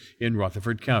 cases in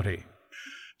Rutherford County.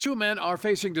 2 men are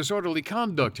facing disorderly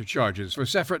conduct charges for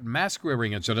separate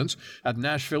mask-wearing incidents at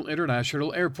Nashville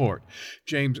International Airport.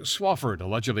 James Swafford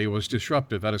allegedly was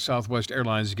disruptive at a Southwest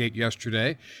Airlines gate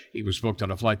yesterday. He was booked on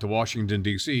a flight to Washington,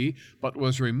 D.C., but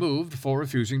was removed for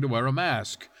refusing to wear a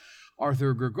mask.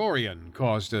 Arthur Gregorian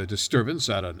caused a disturbance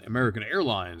at an American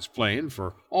Airlines plane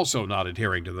for also not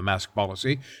adhering to the mask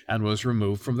policy and was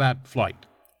removed from that flight.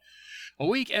 A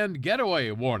weekend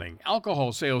getaway warning.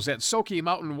 Alcohol sales at Soaky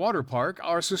Mountain Water Park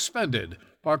are suspended.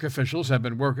 Park officials have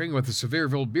been working with the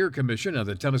Sevierville Beer Commission and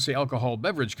the Tennessee Alcohol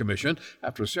Beverage Commission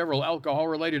after several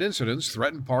alcohol-related incidents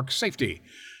threatened park safety.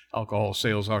 Alcohol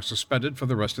sales are suspended for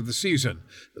the rest of the season.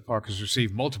 The park has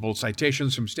received multiple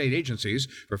citations from state agencies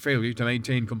for failure to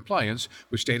maintain compliance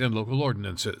with state and local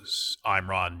ordinances. I'm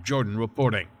Ron Jordan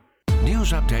reporting.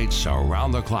 News updates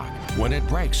around the clock, when it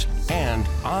breaks, and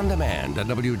on demand at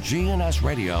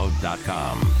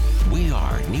WGNSradio.com. We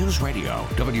are News Radio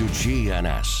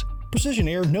WGNS. Precision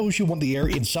Air knows you want the air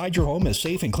inside your home as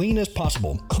safe and clean as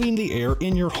possible. Clean the air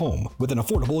in your home with an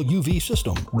affordable UV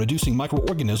system, reducing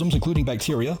microorganisms including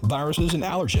bacteria, viruses, and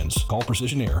allergens. Call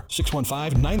Precision Air,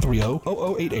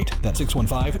 615-930-0088. That's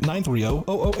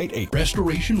 615-930-0088.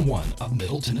 Restoration One of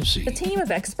Middle Tennessee. A team of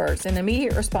experts and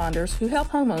immediate responders who help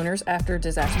homeowners after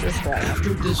disaster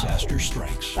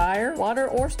strikes. Fire, water,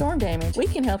 or storm damage, we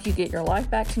can help you get your life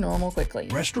back to normal quickly.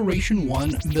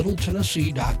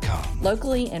 RestorationOneMiddleTennessee.com.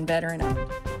 Locally and veteran-owned.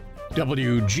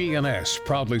 WGNS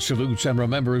proudly salutes and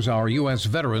remembers our U.S.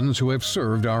 veterans who have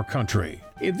served our country.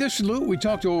 In this salute, we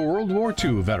talk to a World War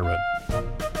II veteran.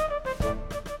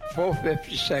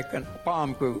 452nd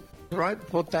Bomb Group. Right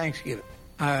before Thanksgiving,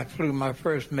 I flew my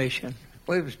first mission.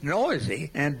 Well, it was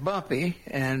noisy and bumpy,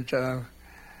 and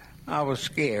I was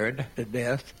scared to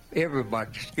death.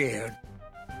 Everybody's scared.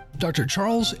 Dr.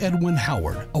 Charles Edwin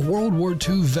Howard, a World War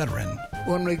II veteran.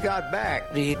 When we got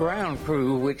back, the ground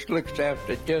crew, which looks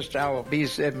after just our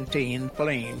B-17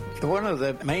 plane, one of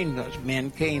the maintenance men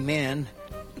came in.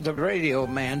 The radio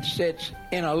man sits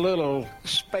in a little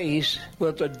space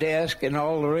with a desk and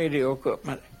all the radio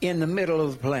equipment in the middle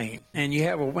of the plane, and you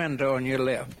have a window on your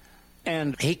left.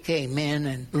 And he came in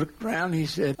and looked around. He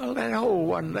said, "Well, that hole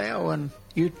wasn't there when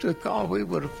you took off. We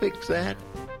would have fixed that."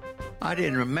 I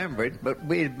didn't remember it, but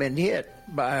we had been hit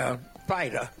by a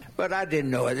fighter. But I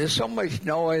didn't know it. There's so much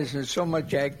noise and so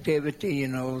much activity,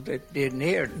 that didn't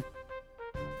hear it.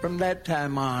 From that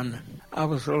time on, I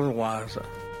was a little wiser.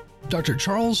 Dr.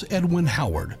 Charles Edwin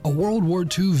Howard, a World War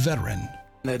II veteran.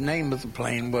 The name of the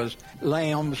plane was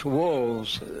Lamb's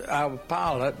Wolves. Our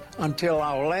pilot, until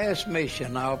our last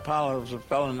mission, our pilot was a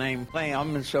fellow named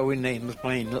Lamb, and so we named the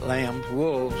plane Lamb's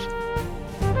Wolves.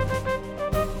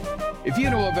 If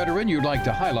you know a veteran you'd like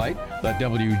to highlight, let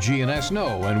WGNS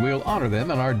know, and we'll honor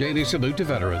them in our daily salute to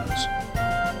veterans.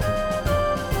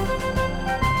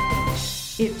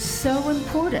 It's so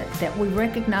important that we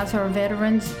recognize our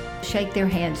veterans, shake their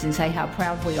hands, and say how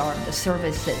proud we are of the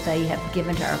service that they have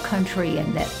given to our country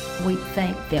and that we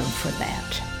thank them for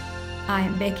that. I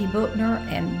am Becky Bookner,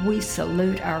 and we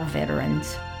salute our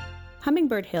veterans.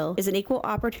 Hummingbird Hill is an equal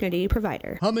opportunity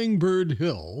provider. Hummingbird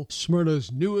Hill,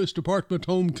 Smyrna's newest apartment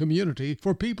home community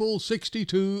for people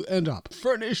 62 and up.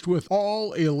 Furnished with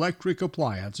all electric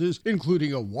appliances,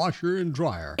 including a washer and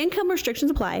dryer. Income restrictions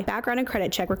apply. Background and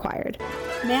credit check required.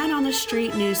 Man on the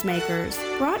Street Newsmakers,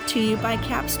 brought to you by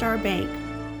Capstar Bank.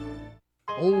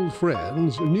 Old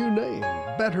friends, new name,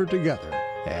 better together.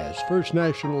 As First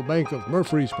National Bank of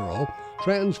Murfreesboro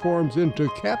transforms into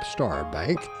Capstar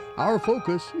Bank, our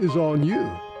focus is on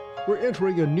you. We're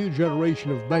entering a new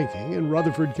generation of banking in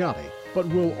Rutherford County, but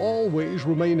will always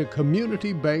remain a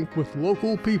community bank with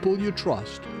local people you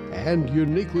trust and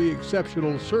uniquely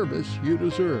exceptional service you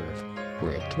deserve.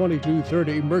 We're at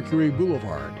 2230 Mercury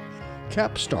Boulevard.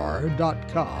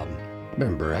 Capstar.com.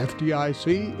 Member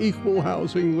FDIC, Equal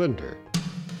Housing Lender.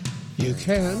 You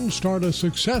can start a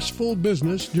successful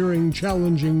business during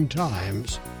challenging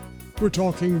times. We're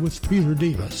talking with Peter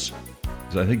Demas.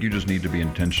 I think you just need to be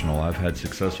intentional. I've had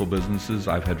successful businesses,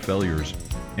 I've had failures.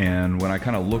 And when I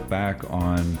kind of look back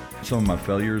on some of my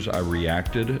failures, I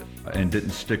reacted and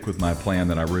didn't stick with my plan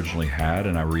that I originally had,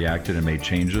 and I reacted and made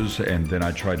changes, and then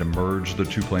I tried to merge the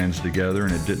two plans together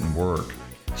and it didn't work.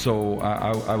 So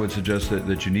I would suggest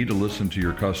that you need to listen to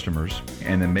your customers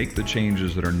and then make the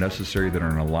changes that are necessary, that are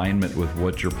in alignment with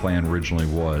what your plan originally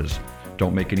was.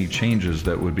 Don't make any changes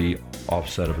that would be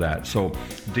offset of that. So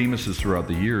Demas's throughout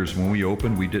the years, when we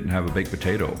opened, we didn't have a baked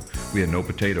potato. We had no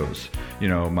potatoes. You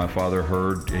know, my father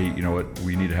heard, hey, you know what,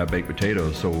 we need to have baked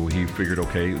potatoes. So he figured,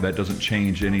 okay, that doesn't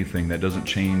change anything. That doesn't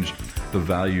change the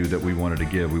value that we wanted to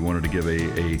give. We wanted to give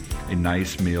a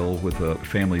nice meal with a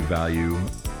family value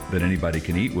that anybody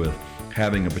can eat with.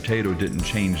 Having a potato didn't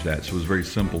change that. So it was very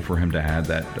simple for him to add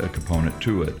that component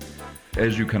to it.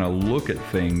 As you kind of look at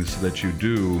things that you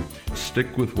do,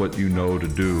 stick with what you know to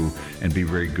do and be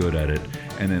very good at it.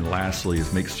 And then lastly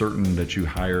is make certain that you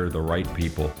hire the right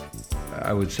people.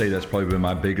 I would say that's probably been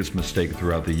my biggest mistake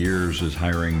throughout the years, is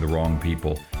hiring the wrong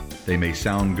people. They may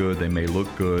sound good, they may look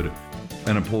good.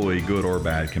 An employee, good or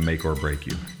bad, can make or break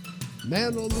you.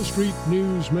 Man on the Street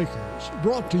Newsmakers,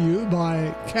 brought to you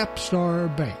by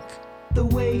Capstar Bank. The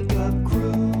Wake Up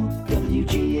Crew,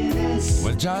 WGNS.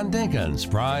 With John Dinkins,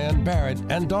 Brian Barrett,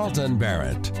 and Dalton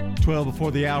Barrett. 12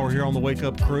 before the hour here on the Wake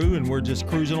Up Crew, and we're just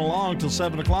cruising along till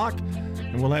 7 o'clock,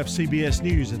 and we'll have CBS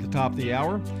News at the top of the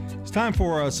hour. It's time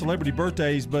for celebrity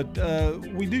birthdays, but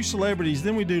we do celebrities,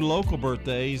 then we do local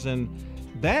birthdays, and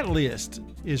that list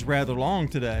is rather long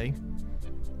today.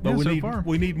 But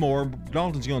we need more.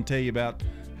 Dalton's going to tell you about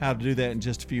how to do that in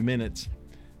just a few minutes.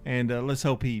 And let's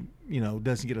hope he,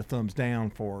 doesn't get a thumbs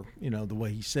down for, the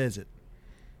way he says it.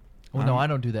 Well, no, I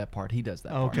don't do that part. He does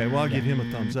that part. Okay, well, I'll give him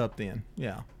a thumbs up then.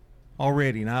 Yeah.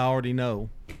 Already. And I already know.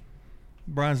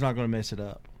 Brian's not going to mess it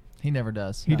up. He never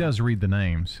does. He does read the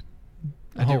names.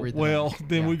 I do read the names.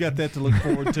 Then we got that to look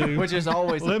forward to. Which is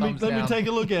always let me take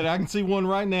a look at it. I can see one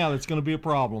right now that's going to be a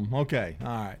problem. Okay. All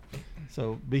right.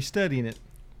 So be studying it.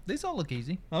 These all look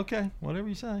easy. Okay, whatever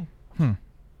you say.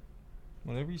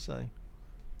 Whatever you say.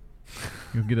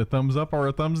 You'll get a thumbs up or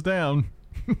a thumbs down.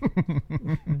 Well,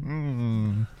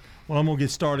 I'm going to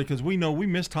get started because we know we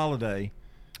missed Holiday.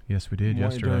 Yes, we did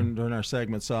yesterday. During our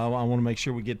segment, so I want to make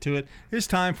sure we get to it. It's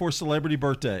time for celebrity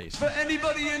birthdays. For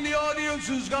anybody in the audience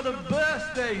who's got a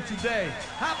birthday today,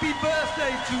 happy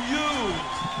birthday to you.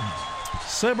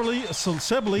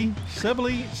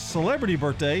 Celebrity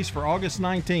birthdays for August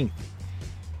 19th.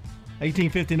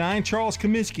 1859, Charles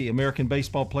Comiskey, American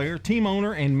baseball player, team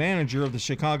owner and manager of the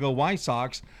Chicago White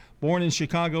Sox, born in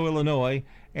Chicago, Illinois,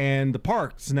 and the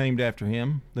park's named after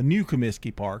him, the new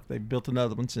Comiskey Park. They've built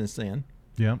another one since then.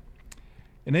 Yeah.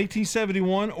 In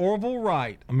 1871, Orville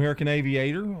Wright, American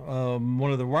aviator,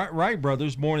 one of the Wright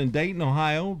brothers, born in Dayton,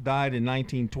 Ohio, died in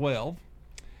 1912.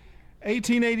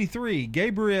 1883,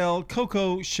 Gabrielle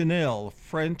Coco Chanel,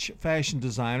 French fashion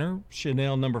designer,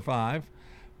 Chanel No. 5,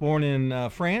 born in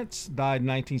France, died in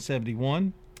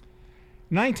 1971.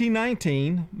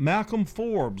 1919, Malcolm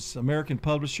Forbes, American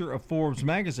publisher of Forbes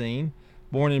magazine,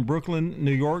 born in Brooklyn,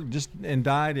 New York, and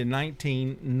died in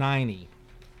 1990.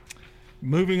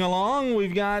 Moving along,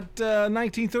 we've got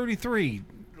 1933.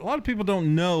 A lot of people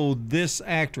don't know this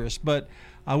actress, but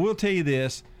I will tell you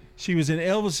this. She was in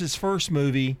Elvis's first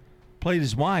movie, played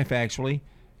his wife, actually,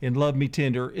 in Love Me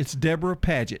Tender. It's Deborah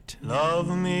Paget.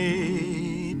 Love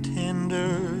me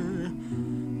tender,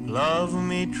 love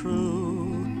me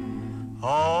true,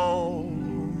 all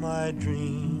my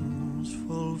dreams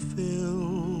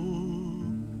fulfill.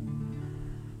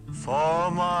 For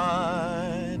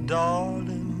my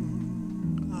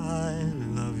darling, I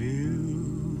love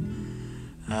you,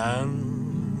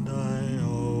 and I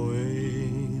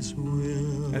always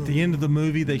will. At the end of the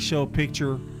movie, they show a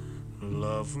picture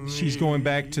she's going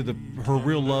back to her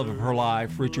real love of her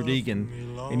life, Richard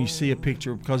Egan, and you see a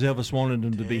picture because Elvis wanted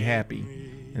him to be happy,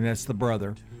 and that's the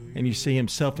brother, and you see him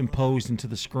self-imposed into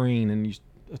the screen, and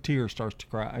a tear starts to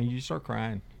cry, and you start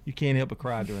crying. You can't help but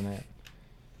cry during that.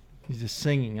 He's just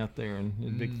singing up there, and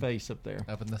his big face up there.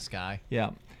 Up in the sky.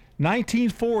 Yeah.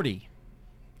 1940,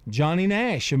 Johnny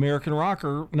Nash, American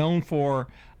rocker, known for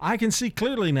I Can See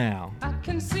Clearly Now. I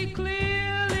can see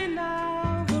clearly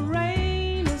now, the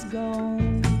rain is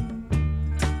gone.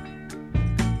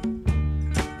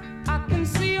 I can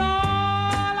see all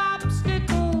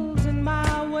obstacles in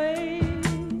my way.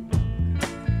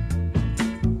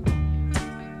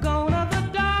 Gone are the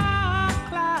dark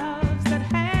clouds that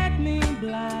had me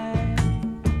blind.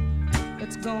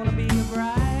 It's gonna be a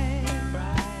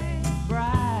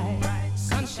bright,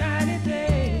 sunshiny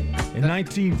day. In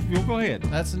go ahead.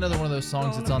 That's another one of those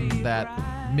songs that's on that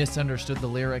misunderstood the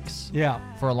lyrics.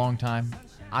 For a long time.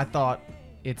 I thought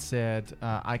it said,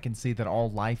 I can see that all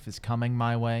life is coming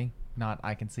my way, not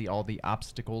I can see all the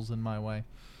obstacles in my way.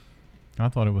 I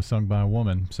thought it was sung by a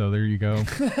woman, so there you go.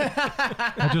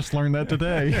 I just learned that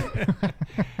today.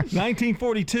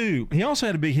 1942. He also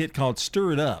had a big hit called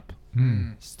Stir It Up.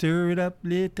 Stir it up,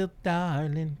 little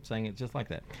darling. Sang it just like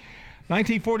that.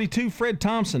 1942, Fred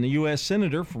Thompson, a U.S.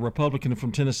 Senator, Republican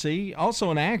from Tennessee, also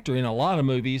an actor in a lot of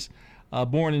movies,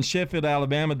 born in Sheffield,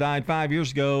 Alabama, died 6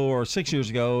 years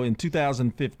ago in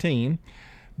 2015.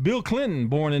 Bill Clinton,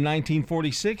 born in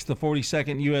 1946, the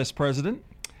 42nd U.S. President.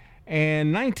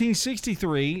 And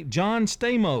 1963, John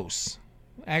Stamos,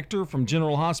 actor from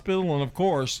General Hospital and, of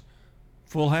course,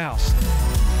 Full House.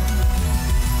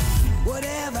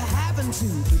 Whatever happened to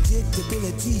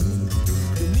predictability?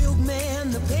 The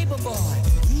milkman, the paperboy,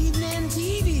 evening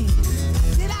TV.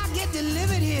 Did I get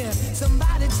delivered here?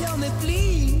 Somebody tell me,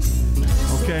 please.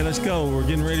 Okay, let's go. We're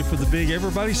getting ready for the big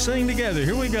everybody sing together.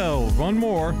 Here we go. One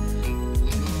more.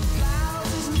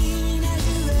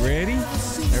 Ready?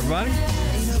 Everybody?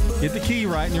 Get the key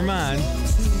right in your mind.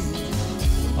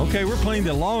 Okay, we're playing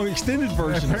the long extended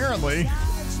version. Apparently.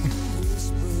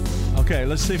 Okay,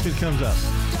 let's see if it comes up.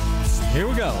 Here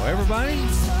we go, everybody.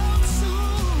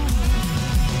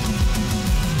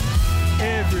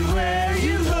 Everywhere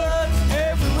you look,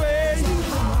 everywhere you look.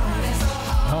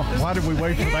 Oh, why did we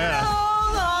wait for that?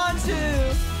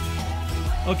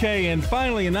 Okay, and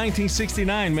finally in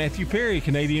 1969, Matthew Perry,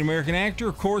 Canadian-American actor,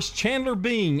 of course, Chandler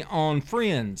Bing on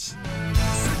Friends.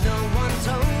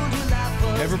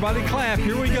 Everybody clap,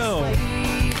 here we go.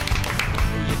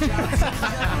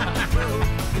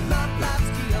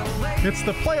 It's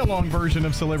the play-along version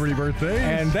of Celebrity Birthdays.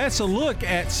 And that's a look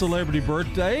at Celebrity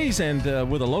Birthdays. And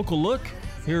with a local look,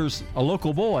 here's a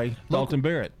local boy, Dalton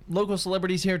Barrett. Local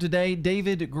celebrities here today: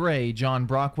 David Gray, John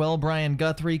Brockwell, Brian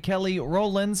Guthrie, Kelly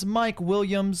Rowlands, Mike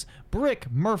Williams,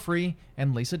 Brick Murphy,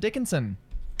 and Lisa Dickinson.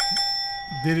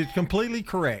 Did it completely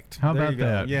correct. How about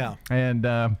that? Yeah. And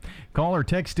call or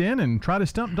text in and try to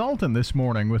stump Dalton this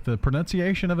morning with the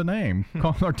pronunciation of a name.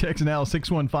 Call or text now,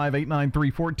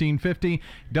 615-893-1450,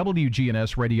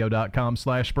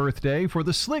 WGNSradio.com/birthday for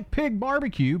the Slick Pig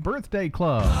Barbecue Birthday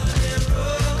Club.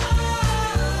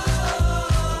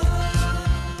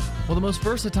 Well, the most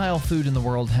versatile food in the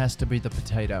world has to be the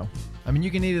potato. I mean,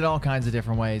 you can eat it all kinds of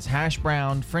different ways. Hash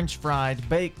browned, French fried,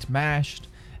 baked, mashed.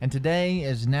 And today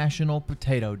is National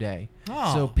Potato Day.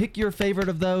 Oh. So pick your favorite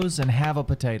of those and have a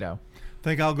potato.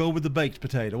 Think I'll go with the baked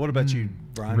potato. What about you,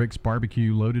 Brian? Rick's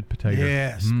Barbecue Loaded Potato.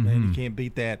 Yes, man, you can't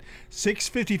beat that.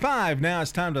 6:55. Now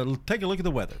it's time to take a look at the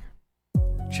weather.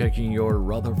 Checking your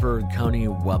Rutherford County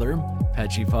weather.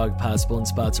 Patchy fog possible in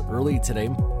spots early today.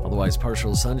 Otherwise,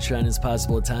 partial sunshine is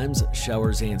possible at times.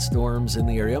 Showers and storms in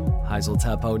the area. Highs will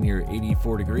top out near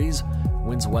 84 degrees.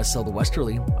 Winds west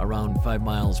southwesterly around 5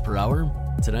 miles per hour.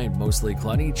 Tonight, mostly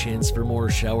cloudy. Chance for more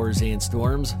showers and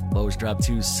storms. Lows drop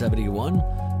to 71.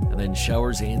 And then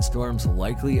showers and storms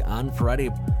likely on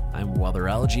Friday. I'm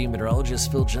weatherology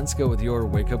meteorologist Phil Jensko with your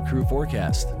Wake Up Crew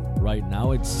forecast. Right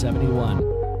now, it's 71.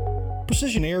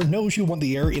 Precision Air knows you want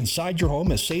the air inside your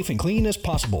home as safe and clean as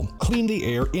possible. Clean the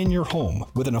air in your home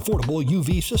with an affordable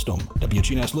UV system.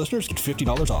 WGNS listeners get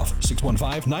 $50 off.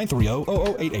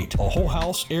 615-930-0088. A whole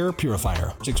house air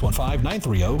purifier.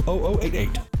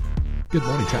 615-930-0088. Good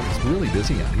morning. Traffic's really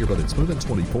busy out here, but it's moving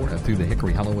 24 through the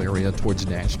Hickory Hollow area towards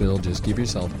Nashville. Just give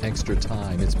yourself extra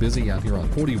time. It's busy out here on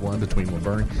 41 between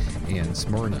Laverne and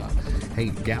Smyrna. Hey,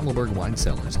 Gatlinburg Wine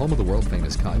Cellars, home of the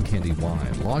world-famous cotton candy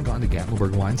wine. Log on to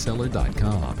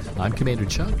GatlinburgWineCellar.com. I'm Commander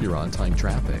Chuck, your on-time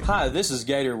traffic. Hi, this is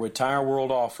Gator with Tire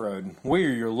World Off-Road. We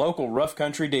are your local rough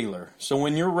country dealer. So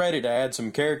when you're ready to add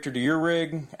some character to your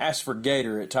rig, ask for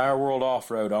Gator at Tire World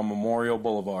Off-Road on Memorial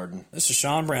Boulevard. This is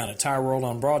Sean Brown at Tire World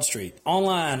on Broad Street.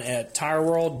 Online at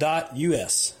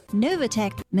tireworld.us.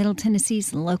 Novatech, Middle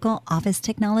Tennessee's local office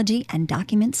technology and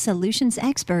document solutions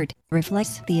expert,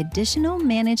 reflects the additional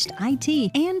managed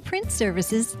IT and print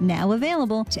services now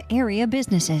available to area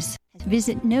businesses.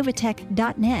 Visit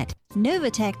Novatech.net.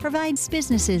 Novatech provides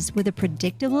businesses with a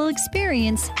predictable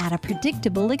experience at a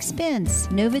predictable expense.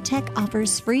 Novatech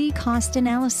offers free cost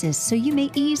analysis so you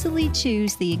may easily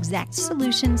choose the exact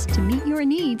solutions to meet your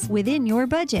needs within your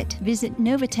budget. Visit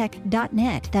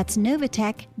Novatech.net. That's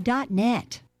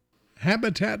Novatech.net.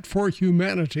 Habitat for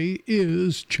Humanity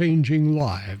is changing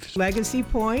lives. Legacy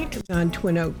Point on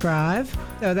Twin Oak Drive.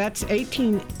 So that's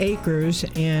 18 acres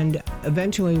and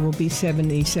eventually will be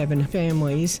 77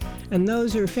 families. And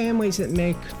those are families that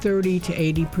make 30 to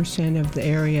 80% of the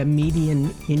area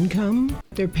median income.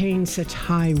 They're paying such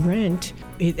high rent,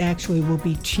 it actually will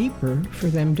be cheaper for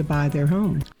them to buy their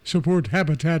home. Support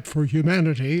Habitat for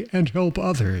Humanity and help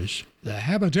others. The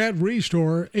Habitat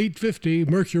Restore, 850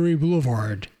 Mercury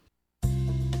Boulevard.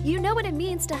 You know what it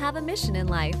means to have a mission in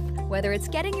life, whether it's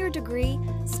getting your degree,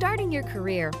 starting your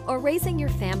career, or raising your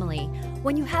family.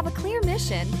 When you have a clear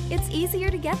mission, it's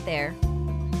easier to get there.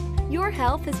 Your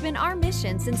health has been our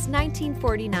mission since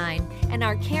 1949, and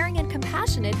our caring and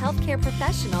compassionate healthcare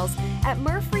professionals at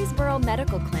Murfreesboro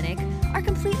Medical Clinic are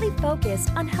completely focused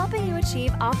on helping you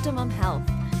achieve optimum health.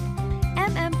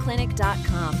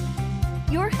 mmclinic.com.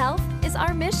 Your health is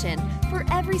our mission for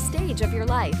every stage of your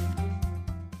life.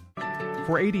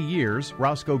 For 80 years,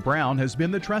 Roscoe Brown has been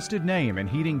the trusted name in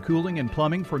heating, cooling, and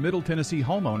plumbing for Middle Tennessee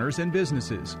homeowners and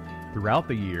businesses. Throughout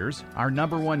the years, our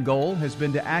 #1 goal has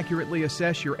been to accurately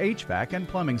assess your HVAC and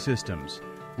plumbing systems.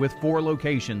 With 4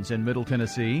 locations in Middle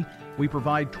Tennessee, we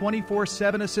provide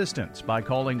 24/7 assistance by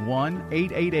calling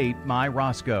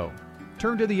 1-888-MY-ROSCOE.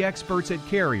 Turn to the experts at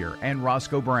Carrier and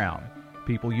Roscoe Brown.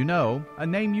 People you know, a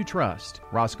name you trust.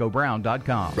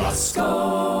 RoscoeBrown.com.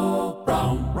 Roscoe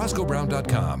Brown.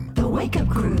 RoscoeBrown.com. The Wake Up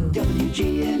Crew,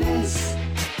 WGNS.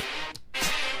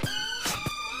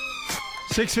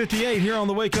 6:58 here on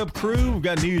the Wake Up Crew. We've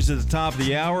got news at the top of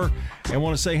the hour and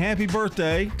want to say happy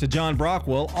birthday to John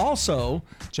Brockwell. Also,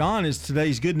 John is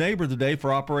today's good neighbor today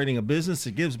for operating a business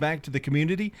that gives back to the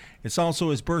community. It's also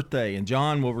his birthday, and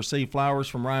John will receive flowers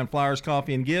from Ryan Flowers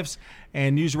Coffee and Gifts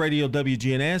and News Radio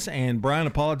WGNS, and Brian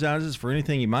apologizes for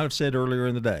anything he might have said earlier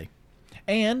in the day.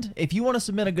 And if you want to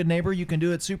submit a good neighbor, you can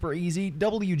do it super easy.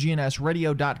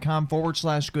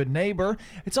 WGNSradio.com/good neighbor.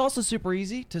 It's also super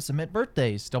easy to submit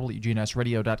birthdays.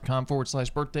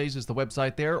 WGNSradio.com/birthdays is the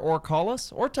website there, or call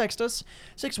us or text us.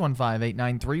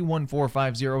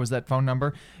 615-893-1450 is that phone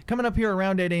number. Coming up here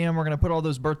around 8 a.m., we're going to put all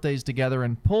those birthdays together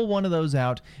and pull one of those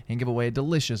out and give away a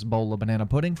delicious bowl of banana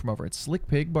pudding from over at Slick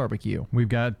Pig Barbecue. We've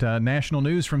got national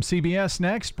news from CBS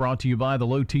next, brought to you by the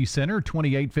Low T Center,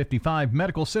 2855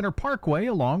 Medical Center Parkway,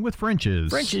 along with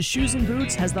French's. French's Shoes and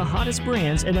Boots has the hottest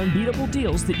brands and unbeatable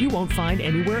deals that you won't find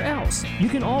anywhere else. You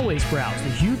can always browse the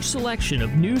huge selection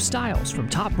of new styles from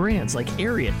top brands like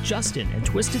Ariat, Justin, and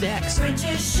Twisted X.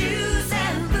 French's Shoes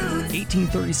and Boots.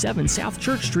 1837 South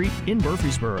Church Street in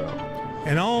Murfreesboro.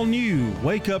 An all-new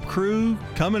Wake Up Crew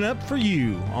coming up for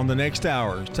you on the next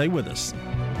hour. Stay with us.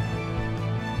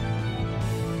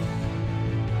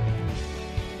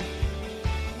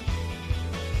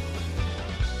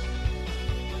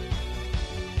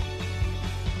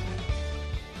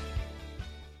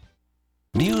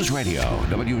 News Radio,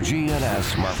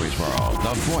 WGNS Murfreesboro,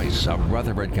 the voice of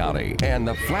Rutherford County, and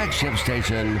the flagship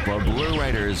station for Blue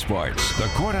Raiders sports. The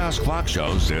Courthouse Clock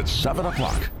shows it's 7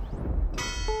 o'clock.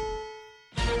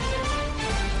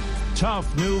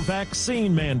 Tough new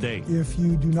vaccine mandate. If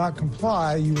you do not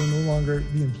comply, you will no longer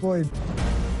be employed.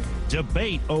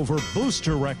 Debate over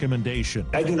booster recommendation.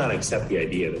 I do not accept the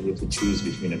idea that we have to choose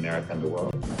between America and the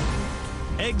world.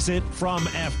 Exit from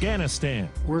Afghanistan.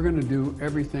 We're going to do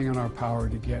everything in our power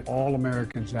to get all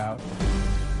Americans out.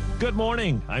 Good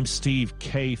morning. I'm Steve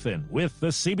Kathan with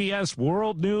the CBS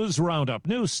World News Roundup.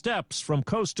 New steps from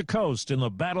coast to coast in the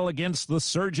battle against the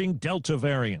surging Delta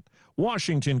variant.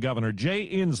 Washington Governor Jay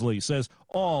Inslee says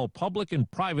all public and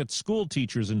private school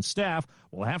teachers and staff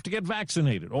will have to get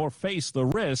vaccinated or face the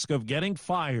risk of getting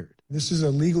fired. This is a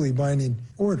legally binding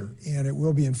order, and it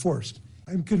will be enforced.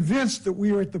 I'm convinced that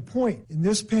we are at the point in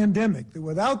this pandemic that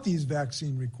without these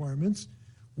vaccine requirements,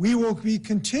 we will be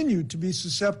continued to be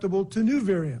susceptible to new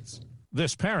variants.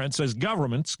 This parent says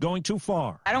government's going too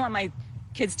far. I don't want my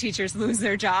kids' teachers lose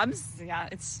their jobs. Yeah,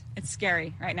 it's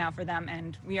scary right now for them,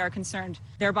 and we are concerned.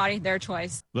 Their body, their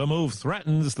choice. The move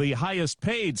threatens the highest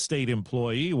paid state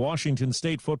employee, Washington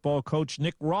State football coach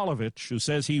Nick Rolovich, who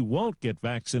says he won't get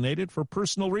vaccinated for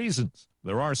personal reasons.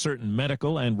 There are certain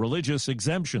medical and religious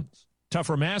exemptions.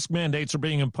 Tougher mask mandates are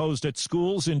being imposed at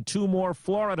schools in 2 more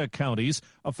Florida counties,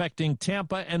 affecting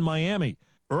Tampa and Miami.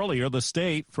 Earlier, the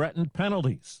state threatened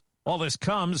penalties. All this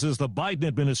comes as the Biden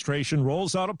administration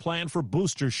rolls out a plan for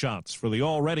booster shots for the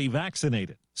already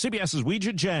vaccinated. CBS's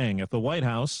Weijia Jiang at the White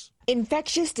House.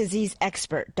 Infectious disease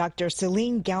expert Dr.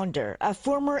 Celine Gounder, a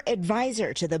former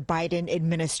advisor to the Biden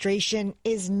administration,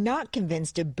 is not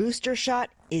convinced a booster shot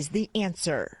is the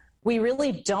answer. We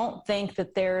really don't think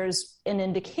that there's an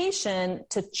indication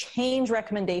to change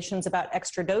recommendations about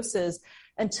extra doses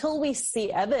until we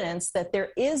see evidence that there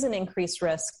is an increased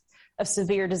risk of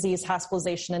severe disease,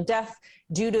 hospitalization, and death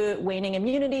due to waning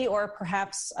immunity or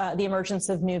perhaps the emergence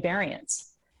of new variants.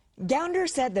 Gounder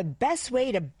said the best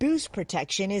way to boost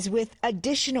protection is with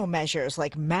additional measures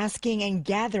like masking and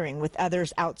gathering with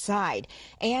others outside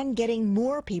and getting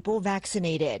more people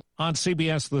vaccinated. On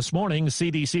CBS This Morning,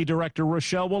 CDC Director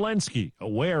Rochelle Walensky,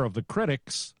 aware of the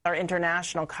critics. Our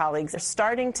international colleagues are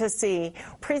starting to see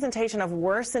presentation of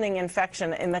worsening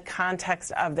infection in the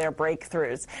context of their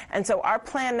breakthroughs. And so our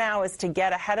plan now is to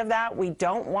get ahead of that. We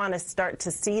don't want to start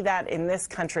to see that in this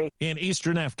country. In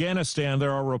eastern Afghanistan,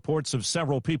 there are reports of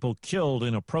several people killed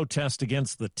in a protest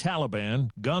against the Taliban.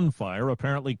 Gunfire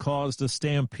apparently caused a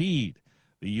stampede.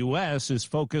 The U.S. is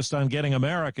focused on getting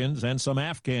Americans and some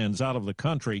Afghans out of the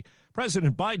country.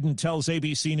 President Biden tells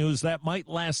ABC News that might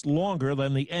last longer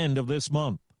than the end of this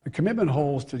month. The commitment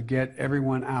holds to get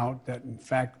everyone out that, in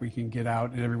fact, we can get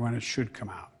out and everyone that should come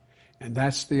out. And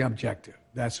that's the objective.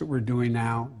 That's what we're doing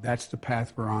now. That's the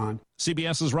path we're on.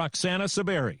 CBS's Roxana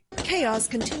Saberi. Chaos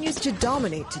continues to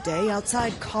dominate today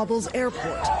outside Kabul's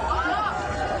airport,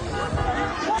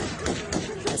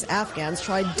 as Afghans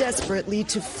try desperately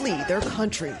to flee their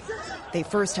country. They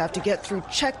first have to get through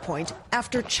checkpoint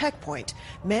after checkpoint,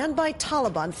 manned by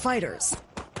Taliban fighters,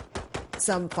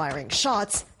 some firing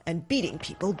shots and beating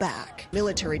people back.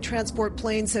 Military transport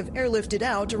planes have airlifted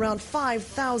out around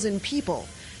 5,000 people,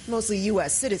 mostly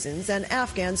U.S. citizens and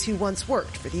Afghans who once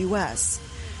worked for the U.S.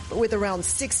 But with around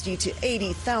 60 to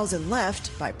 80,000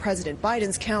 left, by President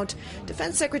Biden's count,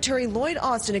 Defense Secretary Lloyd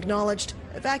Austin acknowledged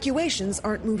evacuations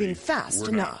aren't moving fast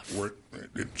enough.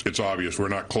 It's obvious we're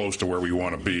not close to where we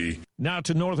want to be. Now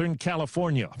to Northern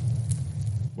California,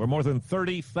 where more than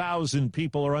 30,000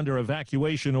 people are under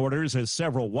evacuation orders as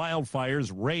several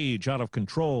wildfires rage out of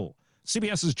control.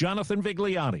 CBS's Jonathan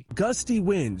Vigliotti. Gusty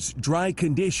winds, dry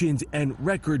conditions, and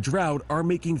record drought are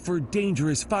making for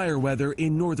dangerous fire weather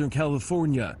in Northern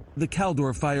California. The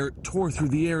Caldor fire tore through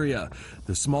the area.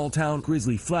 The small town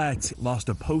Grizzly Flats lost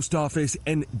a post office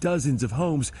and dozens of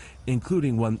homes,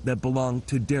 including one that belonged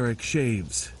to Derek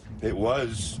Shaves. It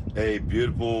was a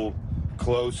beautiful,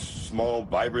 close, small,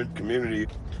 vibrant community.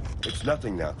 It's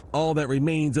nothing now. All that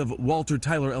remains of Walter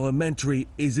Tyler Elementary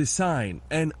is a sign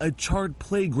and a charred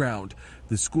playground.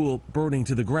 The school burning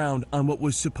to the ground on what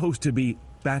was supposed to be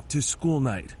back to school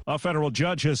night. A federal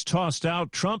judge has tossed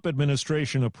out Trump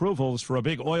administration approvals for a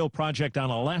big oil project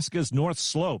on Alaska's North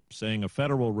Slope, saying a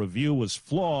federal review was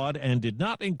flawed and did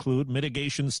not include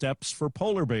mitigation steps for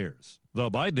polar bears. The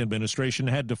Biden administration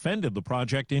had defended the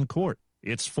project in court.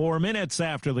 It's 4 minutes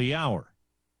after the hour.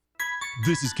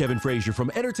 This is Kevin Frazier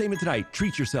from Entertainment Tonight.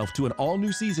 Treat yourself to an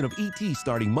all-new season of E.T.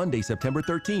 starting Monday, September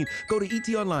 13th. Go to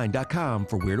etonline.com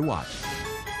for where to watch.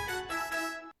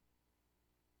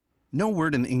 No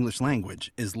word in the English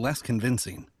language is less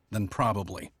convincing than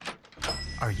probably.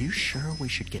 Are you sure we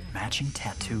should get matching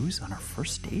tattoos on our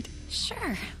first date?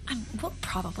 Sure. We'll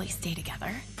probably stay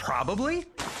together. Probably?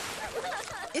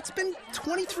 It's been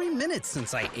 23 minutes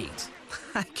since I ate.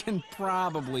 I can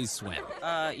probably swim.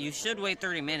 You should wait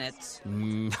 30 minutes.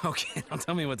 Okay, now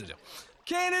tell me what to do.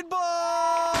 Cannonball!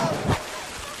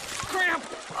 Cramp!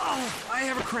 Oh, I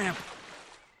have a cramp.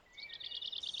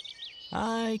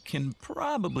 I can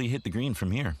probably hit the green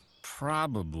from here.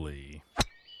 Probably.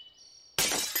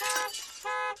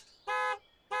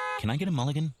 Can I get a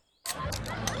mulligan?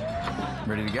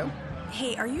 Ready to go?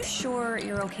 Hey, are you sure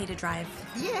you're okay to drive?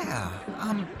 Yeah,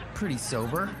 I'm pretty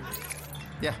sober.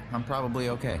 Yeah, I'm probably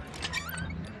okay.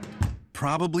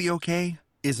 Probably okay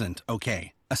isn't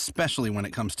okay, especially when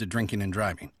it comes to drinking and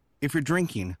driving. If you're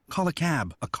drinking, call a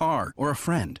cab, a car, or a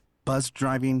friend. Buzzed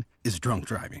driving is drunk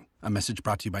driving. A message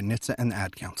brought to you by NHTSA and the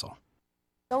Ad Council.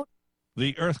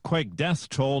 The earthquake death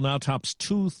toll now tops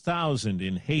 2,000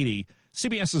 in Haiti.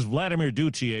 CBS's Vladimir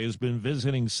Duchier has been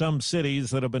visiting some cities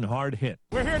that have been hard hit.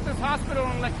 We're here at this hospital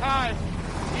in Lakai.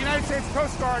 The United States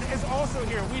Coast Guard is also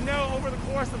here. We know over the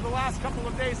course of the last couple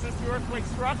of days since the earthquake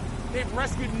struck, they've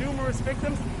rescued numerous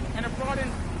victims and have brought in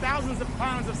thousands of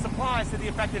pounds of supplies to the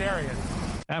affected areas.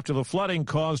 After the flooding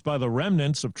caused by the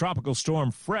remnants of Tropical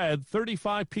Storm Fred,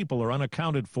 35 people are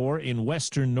unaccounted for in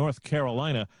western North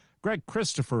Carolina. Greg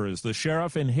Christopher is the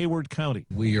sheriff in Hayward County.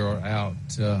 We are out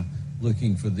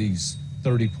looking for these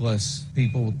 30-plus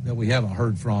people that we haven't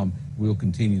heard from. We'll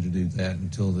continue to do that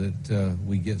until that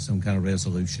we get some kind of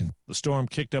resolution. The storm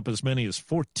kicked up as many as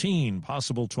 14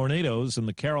 possible tornadoes in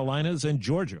the Carolinas and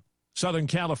Georgia. Southern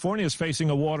California is facing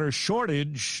a water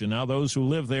shortage, and now those who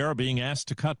live there are being asked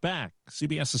to cut back.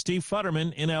 CBS's Steve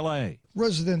Futterman in L.A.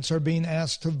 Residents are being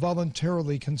asked to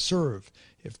voluntarily conserve.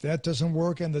 If that doesn't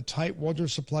work and the tight water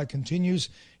supply continues,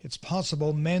 it's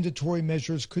possible mandatory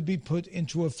measures could be put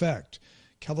into effect.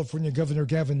 California Governor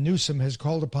Gavin Newsom has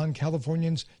called upon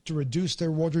Californians to reduce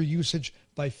their water usage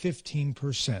by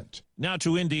 15%. Now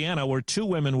to Indiana, where 2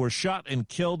 women were shot and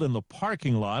killed in the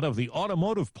parking lot of the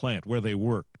automotive plant where they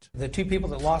worked. The 2 people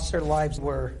that lost their lives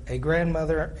were a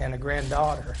grandmother and a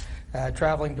granddaughter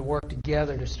traveling to work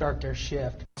together to start their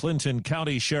shift. Clinton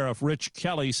County Sheriff Rich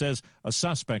Kelly says a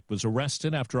suspect was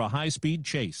arrested after a high-speed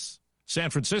chase. San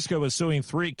Francisco is suing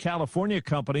 3 California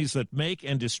companies that make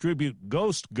and distribute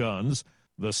ghost guns,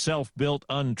 the self-built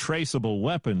untraceable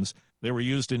weapons. They were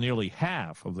used in nearly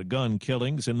half of the gun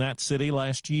killings in that city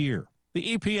last year.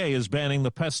 The EPA is banning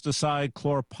the pesticide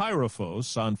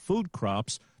chlorpyrifos on food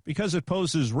crops because it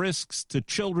poses risks to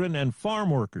children and farm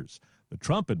workers. The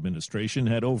Trump administration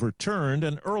had overturned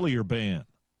an earlier ban.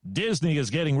 Disney is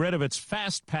getting rid of its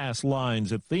Fast Pass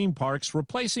lines at theme parks,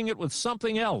 replacing it with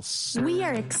something else. We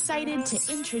are excited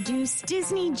to introduce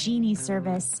Disney Genie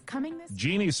Service.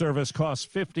 Genie Service costs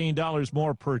 $15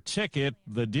 more per ticket.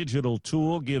 The digital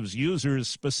tool gives users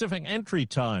specific entry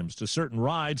times to certain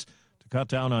rides to cut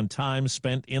down on time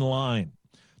spent in line.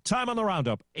 Time on the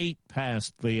roundup, 8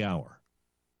 past the hour.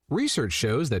 Research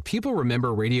shows that people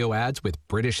remember radio ads with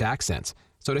British accents.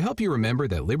 So to help you remember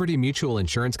that Liberty Mutual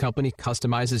Insurance Company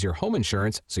customizes your home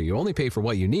insurance so you only pay for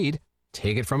what you need,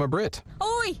 take it from a Brit.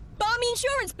 Oi, barmy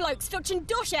insurance bloke stretching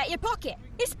dosh out your pocket.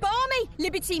 It's barmy.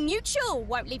 Liberty Mutual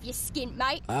won't leave you skint,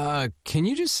 mate. Can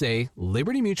you just say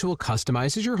Liberty Mutual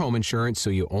customizes your home insurance so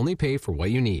you only pay for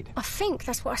what you need? I think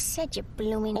that's what I said, you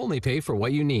blooming... Only pay for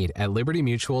what you need at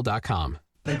libertymutual.com.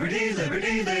 Liberty,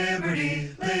 liberty,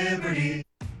 liberty, liberty.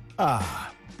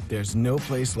 Ah, there's no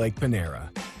place like Panera,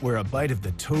 where a bite of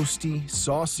the toasty,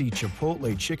 saucy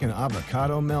Chipotle chicken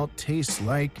avocado melt tastes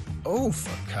like,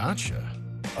 focaccia.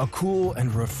 A cool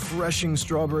and refreshing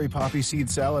strawberry poppy seed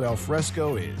salad al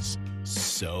fresco is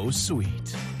so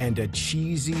sweet. And a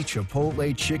cheesy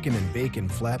Chipotle chicken and bacon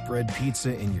flatbread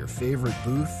pizza in your favorite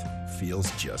booth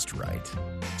feels just right.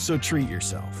 So treat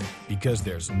yourself, because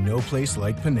there's no place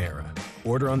like Panera.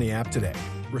 Order on the app today.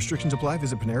 Restrictions apply.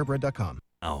 Visit PaneraBread.com.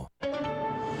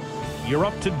 You're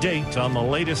up to date on the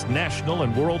latest national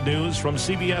and world news from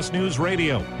CBS News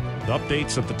Radio.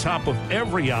 Updates at the top of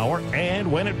every hour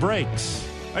and when it breaks.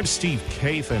 I'm Steve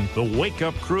Kathan. The Wake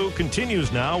Up Crew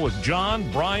continues now with John,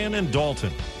 Brian, and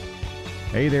Dalton.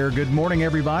 Hey there, good morning,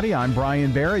 everybody. I'm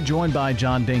Brian Barrett, joined by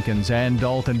John Dinkins and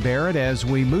Dalton Barrett. As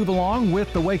we move along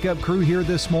with the Wake Up Crew here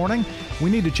this morning, we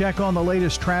need to check on the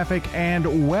latest traffic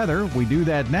and weather. We do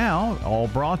that now, all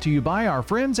brought to you by our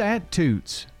friends at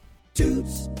Toots.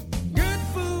 Toots. Good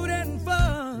food and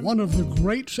fun. One of the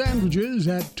great sandwiches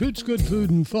at Toots Good Food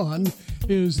and Fun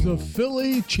is the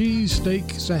Philly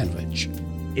cheesesteak sandwich.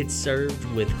 It's served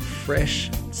with fresh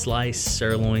sliced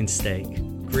sirloin steak,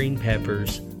 green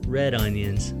peppers, red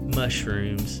onions,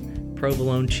 mushrooms,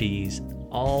 provolone cheese,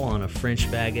 all on a French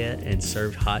baguette and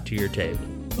served hot to your table.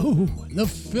 Oh, the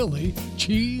Philly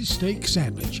cheesesteak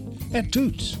sandwich at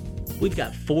Toots. We've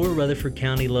got 4 Rutherford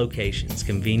County locations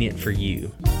convenient for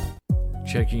you.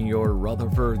 Checking your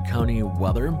Rutherford County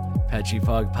weather. Patchy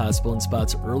fog possible in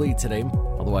spots early today.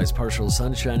 Otherwise, partial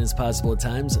sunshine is possible at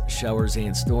times. Showers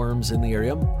and storms in the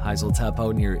area. Highs will top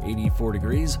out near 84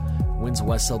 degrees. Winds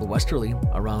west southwesterly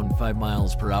around 5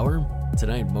 miles per hour.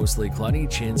 Tonight, mostly cloudy.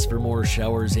 Chance for more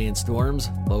showers and storms.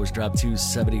 Lows drop to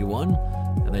 71.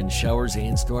 And then showers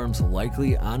and storms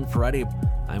likely on Friday.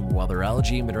 I'm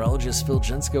weatherology meteorologist Phil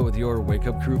Jensko with your Wake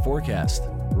Up Crew forecast.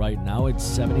 Right now, it's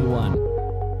 71.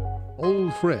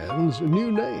 Old friends,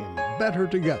 new name, better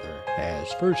together,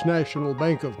 as First National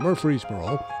Bank of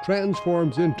Murfreesboro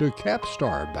transforms into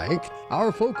Capstar Bank.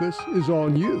 Our focus is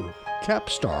on you.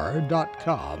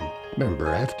 Capstar.com.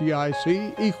 Member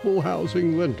FDIC, Equal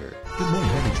Housing Lender. Good morning.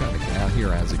 Heavy traffic out here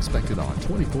as expected on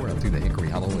 24 out through the Hickory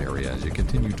Hollow area as you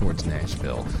continue towards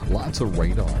Nashville. Lots of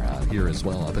radar out here as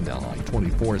well up and down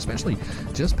I-24, especially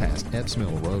just past Epps Mill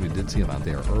Road. We did see them out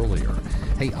there earlier.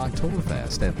 Hey,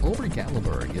 Oktoberfest at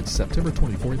Obergatlinburg. It's September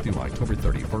 24th through October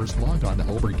 31st. Log on to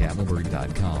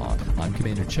obergatlinburg.com. I'm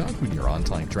Commander Chuck with your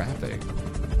on-time traffic.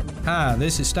 Hi,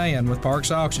 this is Stan with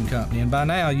Parks Auction Company, and by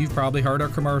now you've probably heard our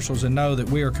commercials and know that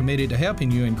we are committed to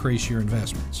helping you increase your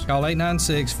investments. Call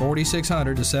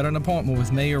 896-4600 to set an appointment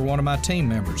with me or one of my team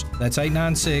members. That's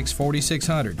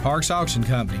 896-4600. Parks Auction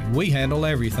Company. We handle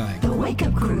everything. The Wake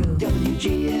Up Crew,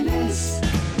 WGNS.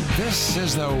 This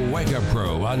is the Wake Up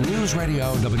Crew on News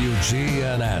Radio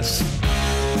WGNS.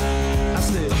 I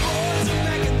said, the boys are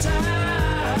back in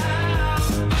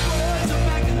town. Boys are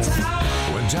back in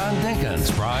town. With John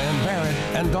Dinkins, Brian Barrett,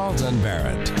 and Dalton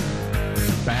Barrett.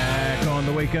 Back on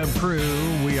the Wake Up Crew.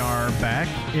 We are back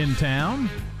in town.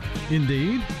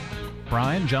 Indeed.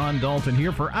 Brian, John, Dalton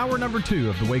here for hour number 2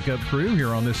 of the Wake Up Crew here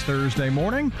on this Thursday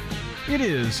morning. It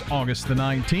is August the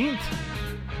 19th.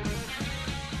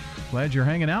 Glad you're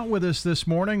hanging out with us this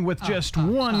morning with just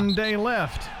one day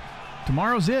left.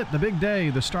 Tomorrow's it, the big day,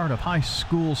 the start of high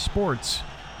school sports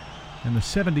in the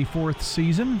 74th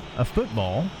season of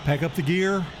football. Pack up the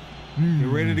gear. You're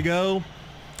ready to go.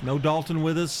 No Dalton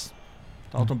with us.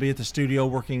 Dalton will be at the studio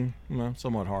working,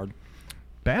 somewhat hard.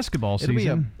 Basketball It'll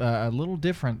season. be a little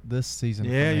different this season.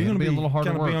 Yeah, you're going to be a little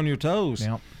harder work. Be on your toes.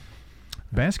 Yeah.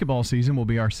 Basketball season will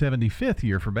be our 75th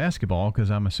year for basketball because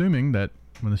I'm assuming that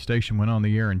when the station went on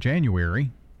the air in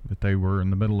January that they were in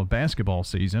the middle of basketball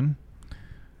season.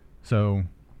 So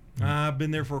I've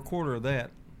been there for a quarter of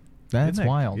that. That's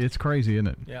wild. It's crazy, isn't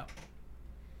it? Yeah.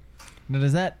 Now,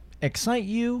 does that excite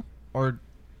you or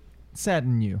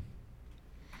sadden you?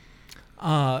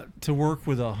 To work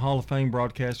with a Hall of Fame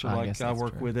broadcaster like I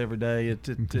work with every day, it's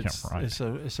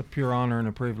a pure honor and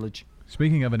a privilege.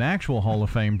 Speaking of an actual Hall of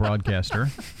Fame broadcaster,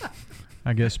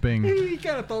 I guess being... You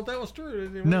kind of thought that was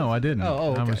true. No, I didn't.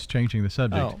 Oh, okay. I was changing the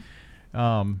subject.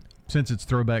 Since it's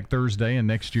Throwback Thursday and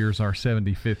next year's our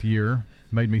 75th year,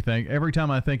 made me think, every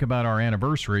time I think about our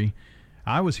anniversary,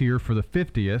 I was here for the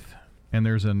 50th, and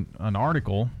there's an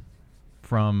article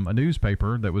from a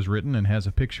newspaper that was written and has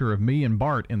a picture of me and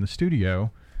Bart in the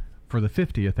studio for the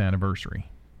 50th anniversary.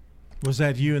 Was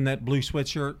that you in that blue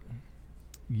sweatshirt?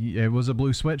 Yeah, it was a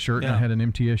blue sweatshirt, and I had an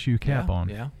MTSU cap on.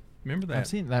 Yeah, remember that. I've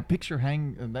seen that picture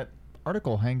that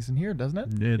article hangs in here, doesn't it?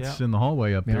 It's in the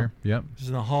hallway up there. Yep. It's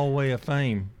in the hallway of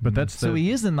fame. But that's so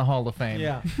he is in the Hall of Fame.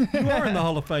 Yeah, you are in the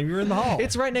Hall of Fame. You're in the hall.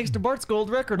 It's right next to Bart's gold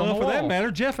record on the for wall. that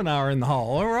matter, Jeff and I are in the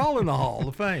hall. We're all in the Hall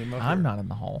of Fame. I'm not in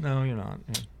the hall. No, you're not.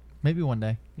 Yeah. Maybe one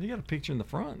day. You got a picture in the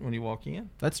front when you walk in.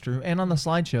 That's true. And on the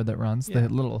slideshow that runs, the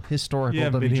little historical you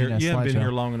haven't WGNS been here, slideshow. You haven't been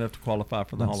here long enough to qualify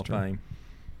for the Hall of Fame.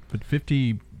 But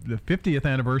the 50th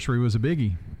anniversary was a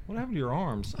biggie. What happened to your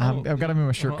arms? I've got them in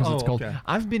my shirt because it's cold. Okay.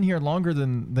 I've been here longer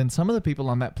than some of the people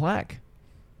on that plaque.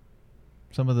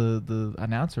 Some of the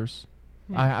announcers.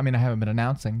 I mean, I haven't been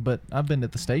announcing, but I've been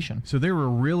at the station. So there were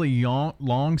really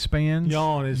long spans.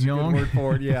 Yawn is a good word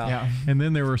for it, yeah. And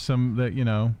then there were some that,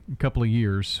 a couple of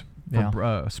years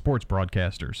for sports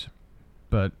broadcasters.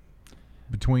 But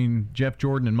between Jeff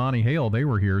Jordan and Monty Hale, they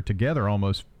were here together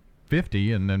almost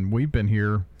 50, and then we've been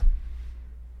here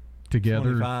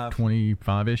together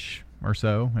 25-ish or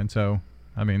so. And so,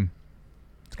 I mean,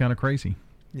 it's kind of crazy.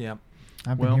 Yeah.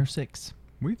 I've been here 6.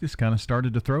 We just kind of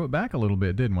started to throw it back a little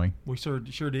bit, didn't we? We sure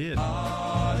did.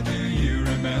 Do you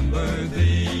remember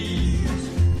these?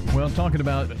 Well, talking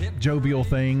about jovial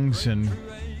things and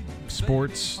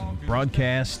sports,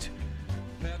 broadcast,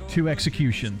 2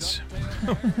 executions.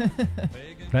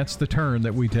 That's the turn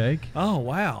that we take. Oh,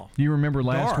 wow. You remember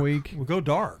last week? We'll go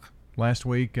dark. Last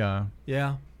week,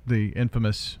 yeah. The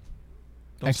infamous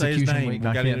Don't say his name. week. We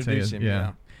I got to can't say introduce it. him.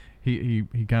 Yeah.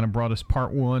 He kind of brought us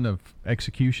part 1 of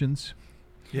executions.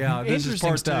 Yeah, this is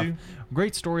part 2.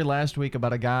 Great story last week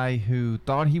about a guy who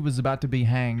thought he was about to be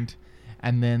hanged,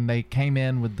 and then they came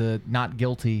in with the not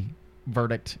guilty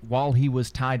verdict while he was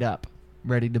tied up,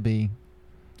 ready to be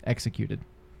executed.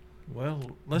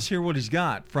 Well, let's hear what he's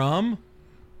got from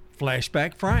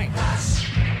Flashback Frank.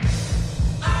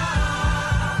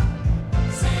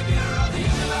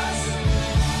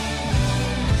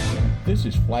 This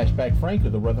is Flashback Frank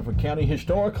of the Rutherford County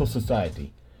Historical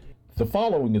Society. The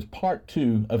following is part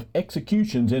 2 of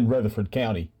executions in Rutherford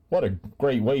County. What a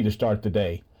great way to start the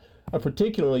day. A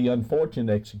particularly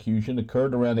unfortunate execution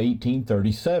occurred around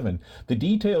 1837. The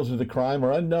details of the crime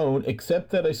are unknown except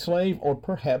that a slave, or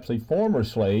perhaps a former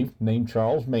slave, named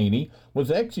Charles Maney,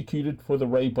 was executed for the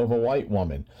rape of a white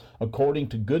woman. According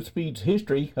to Goodspeed's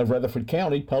History of Rutherford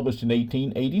County, published in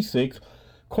 1886,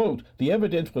 quote, "The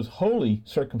evidence was wholly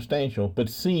circumstantial, but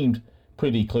seemed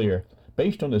pretty clear.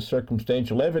 Based on this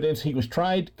circumstantial evidence, he was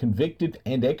tried, convicted,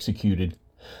 and executed.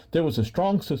 There was a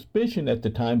strong suspicion at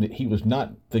the time that he was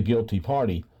not the guilty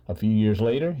party. A few years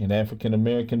later, an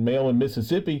African-American male in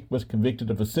Mississippi was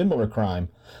convicted of a similar crime.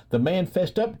 The man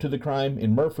fessed up to the crime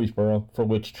in Murfreesboro, for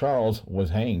which Charles was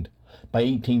hanged. By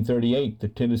 1838, the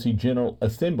Tennessee General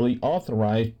Assembly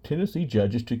authorized Tennessee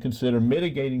judges to consider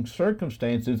mitigating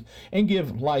circumstances and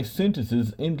give life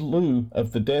sentences in lieu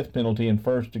of the death penalty in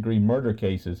first-degree murder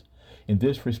cases. In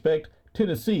this respect,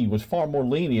 Tennessee was far more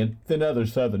lenient than other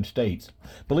southern states.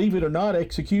 Believe it or not,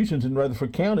 executions in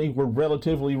Rutherford County were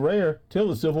relatively rare till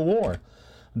the Civil War.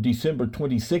 December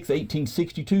 26,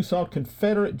 1862 saw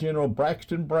Confederate General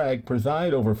Braxton Bragg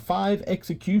preside over 5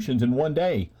 executions in one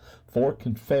day. 4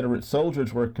 Confederate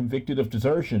soldiers were convicted of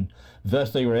desertion,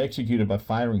 thus they were executed by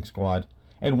firing squad,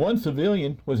 and 1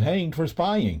 civilian was hanged for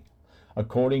spying.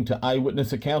 According to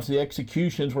eyewitness accounts, the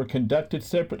executions were conducted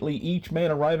separately, each man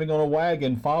arriving on a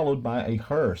wagon followed by a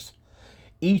hearse.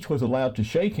 Each was allowed to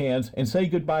shake hands and say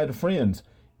goodbye to friends.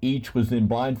 Each was then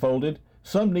blindfolded,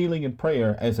 some kneeling in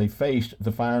prayer as they faced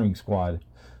the firing squad.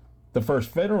 The first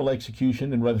federal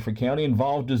execution in Rutherford County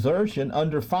involved desertion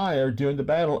under fire during the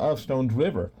Battle of Stones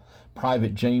River.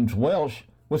 Private James Welsh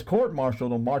was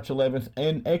court-martialed on March 11th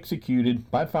and executed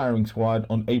by firing squad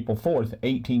on April 4th,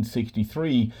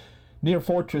 1863, near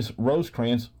Fortress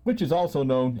Rosecrans, which is also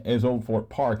known as Old Fort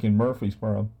Park in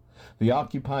Murfreesboro. The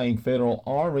occupying Federal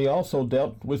Army also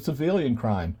dealt with civilian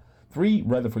crime. 3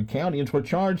 Rutherford Countyans were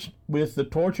charged with the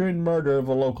torture and murder of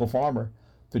a local farmer.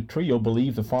 The trio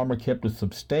believed the farmer kept a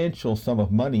substantial sum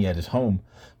of money at his home.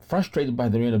 Frustrated by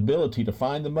their inability to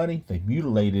find the money, they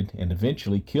mutilated and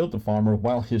eventually killed the farmer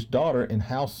while his daughter and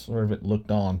house servant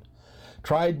looked on.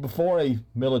 Tried before a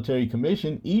military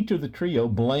commission, each of the trio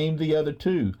blamed the other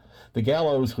 2. The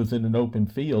gallows was in an open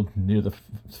field near the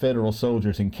Federal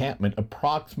soldiers' encampment,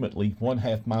 approximately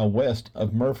 1/2 mile west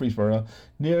of Murfreesboro,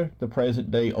 near the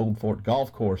present-day Old Fort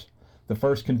Golf Course. The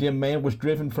first condemned man was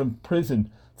driven from prison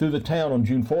through the town on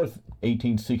June 4th,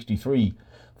 1863,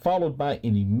 followed by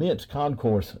an immense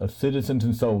concourse of citizens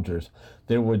and soldiers.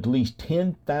 There were at least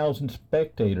 10,000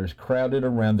 spectators crowded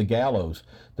around the gallows.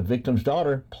 The victim's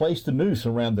daughter placed the noose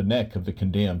around the neck of the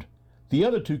condemned. The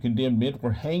other 2 condemned men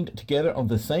were hanged together on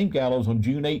the same gallows on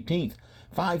June 18th.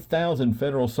 5,000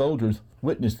 federal soldiers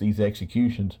witnessed these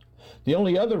executions. The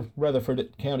only other Rutherford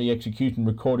County execution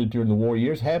recorded during the war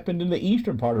years happened in the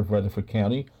eastern part of Rutherford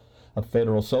County. A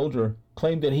federal soldier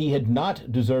claimed that he had not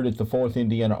deserted the 4th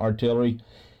Indiana Artillery.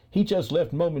 He just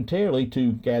left momentarily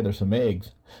to gather some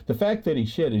eggs. The fact that he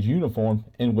shed his uniform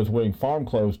and was wearing farm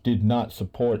clothes did not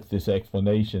support this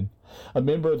explanation. A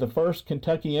member of the 1st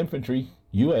Kentucky Infantry,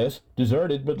 U.S.,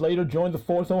 deserted but later joined the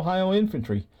 4th Ohio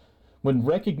Infantry. When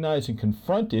recognized and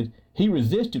confronted, he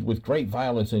resisted with great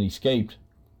violence and escaped.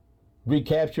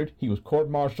 Recaptured, he was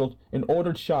court-martialed and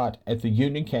ordered shot at the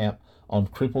Union camp on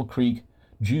Cripple Creek,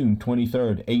 June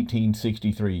 23,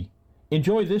 1863.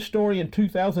 Enjoy this story and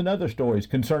 2,000 other stories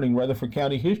concerning Rutherford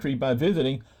County history by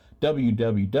visiting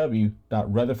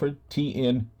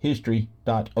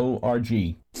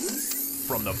www.rutherfordtnhistory.org.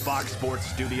 From the Fox Sports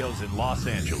Studios in Los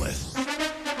Angeles,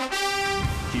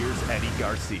 here's Eddie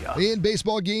Garcia. In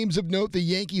baseball games of note, the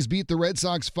Yankees beat the Red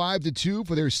Sox 5-2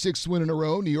 for their 6th win in a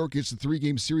row. New York gets the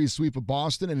 3-game series sweep of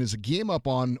Boston and is a game up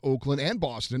on Oakland and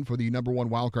Boston for the number 1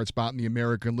 wildcard spot in the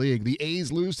American League. The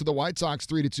A's lose to the White Sox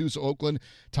 3-2, so Oakland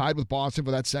tied with Boston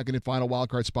for that second and final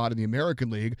wildcard spot in the American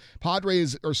League.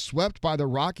 Padres are swept by the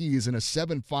Rockies in a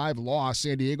 7-5 loss.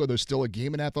 San Diego, they're still a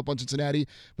game and a half up on Cincinnati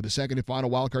for the second and final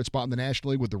wildcard spot in the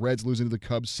National League, with the Reds losing to the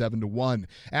Cubs 7-1.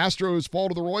 Astros fall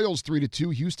to the Royals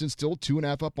 3-2. Houston still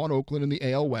 2.5 up on Oakland in the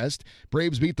AL West.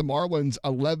 Braves beat the Marlins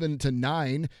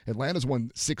 11-9. Atlanta's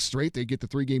won 6 straight. They get the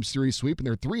 3-game series sweep, and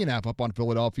they're 3.5 up on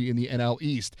Philadelphia in the NL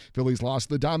East. Phillies lost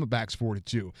to the Diamondbacks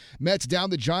 4-2. Mets down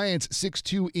the Giants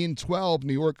 6-2 in 12.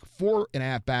 New York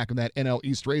 4.5 back in that NL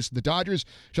East race. The Dodgers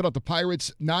shut out the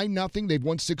Pirates 9-0. They've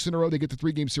won 6 in a row. They get the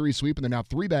 3-game series sweep, and they're now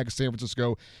 3 back at San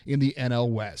Francisco in the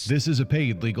NL West. This is a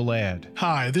paid legal ad.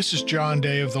 Hi, this is John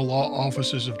Day of the Law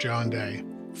Offices of John Day.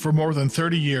 For more than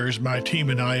 30 years, my team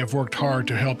and I have worked hard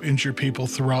to help injured people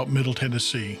throughout Middle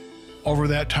Tennessee. Over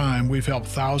that time, we've helped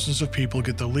thousands of people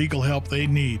get the legal help they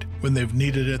need when they've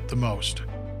needed it the most.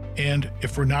 And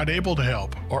if we're not able to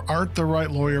help or aren't the right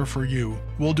lawyer for you,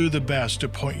 we'll do the best to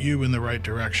point you in the right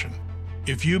direction.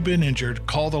 If you've been injured,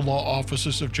 call the law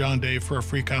offices of John Day for a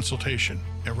free consultation.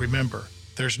 And remember,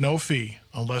 there's no fee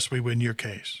unless we win your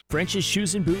case. French's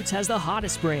Shoes and Boots has the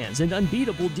hottest brands and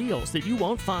unbeatable deals that you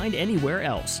won't find anywhere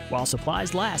else. While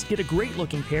supplies last, get a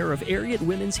great-looking pair of Ariat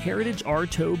Women's Heritage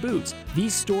R-Toe boots.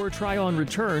 These store try-on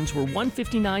returns were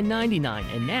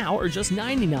 $159.99 and now are just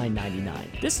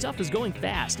 $99.99. This stuff is going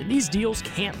fast, and these deals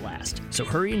can't last. So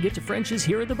hurry and get to French's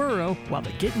here at the Borough while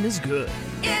the getting is good.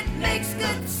 It makes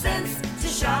good sense to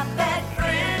shop at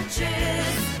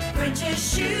French's.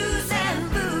 French's Shoes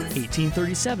and Boots.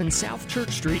 1837 South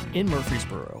Church Street in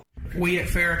Murfreesboro. We at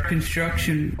Farrah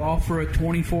Construction offer a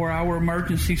 24-hour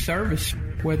emergency service.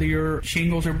 Whether your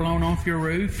shingles are blown off your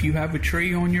roof, you have a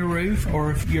tree on your roof,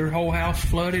 or if your whole house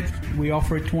flooded, we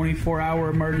offer a 24-hour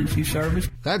emergency service.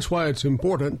 That's why it's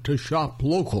important to shop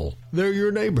local. They're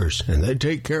your neighbors, and they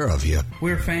take care of you.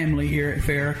 We're family here at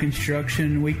Farrah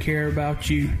Construction. We care about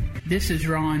you. This is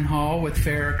Ron Hall with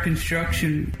Farrah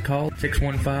Construction. Call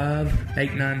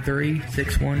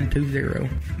 615-893-6120.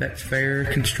 That's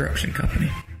Farrah Construction Company.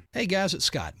 Hey guys, it's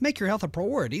Scott. Make your health a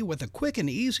priority with a quick and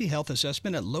easy health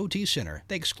assessment at Low T Center.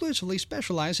 They exclusively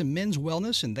specialize in men's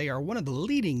wellness, and they are one of the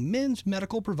leading men's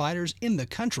medical providers in the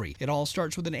country. It all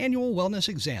starts with an annual wellness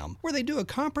exam, where they do a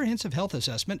comprehensive health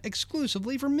assessment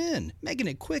exclusively for men, making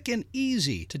it quick and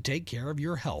easy to take care of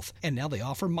your health. And now they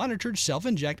offer monitored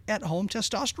self-inject at-home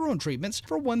testosterone treatments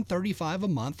for $135 a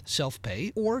month,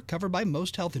 self-pay, or covered by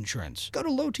most health insurance. Go to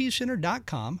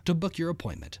lowtcenter.com to book your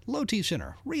appointment. Low T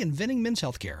Center, reinventing men's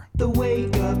healthcare. The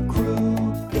Wake Up Crew,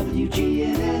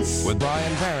 WGNS. With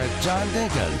Brian Barrett, John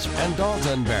Dinkins, and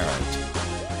Dalton Barrett.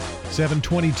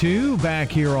 722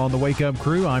 back here on the Wake Up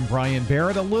Crew. I'm Brian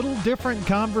Barrett. A little different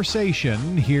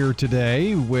conversation here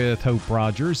today with Hope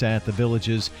Rogers at the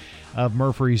Villages of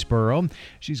Murfreesboro.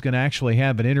 She's going to actually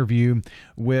have an interview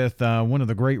with one of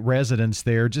the great residents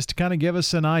there just to kind of give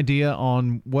us an idea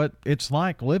on what it's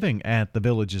like living at the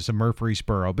Villages of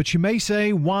Murfreesboro. But you may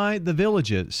say, why the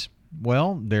Villages?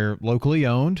 Well, they're locally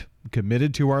owned,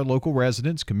 committed to our local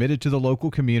residents, committed to the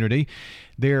local community.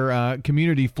 Their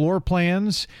community floor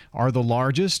plans are the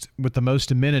largest with the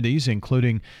most amenities,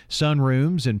 including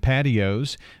sunrooms and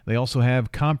patios. They also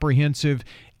have comprehensive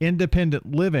independent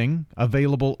living,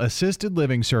 available assisted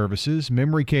living services,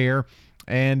 memory care,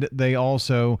 and they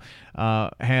also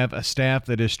have a staff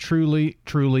that is truly,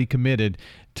 truly committed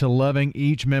to loving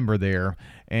each member there,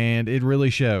 and it really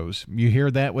shows. You hear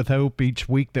that with Hope each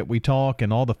week that we talk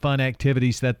and all the fun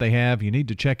activities that they have. You need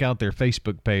to check out their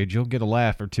Facebook page. You'll get a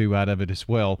laugh or two out of it as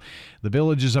well. The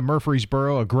Villages of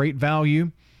Murfreesboro, a great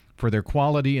value for their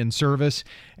quality and service,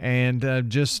 and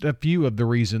just a few of the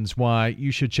reasons why you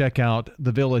should check out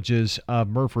the Villages of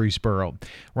Murfreesboro.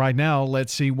 Right now,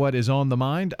 let's see what is on the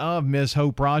mind of Miss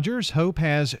Hope Rogers. Hope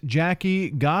has Jackie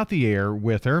Gauthier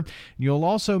with her. You'll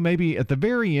also maybe at the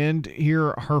very end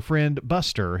hear her friend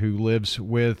Buster, who lives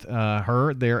with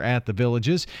her there at the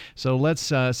Villages. So let's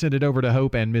send it over to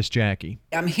Hope and Miss Jackie.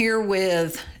 I'm here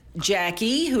with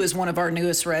Jackie, who is one of our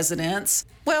newest residents.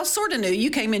 Well, sort of new. You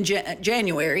came in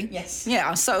January. Yes.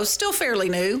 Yeah, so still fairly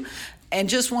new. And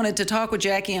just wanted to talk with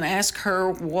Jackie and ask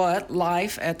her what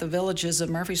life at the Villages of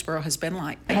Murfreesboro has been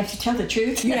like. I have to tell the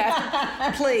truth?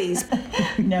 Yeah, please.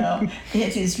 No,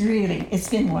 it's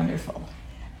been wonderful.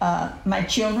 My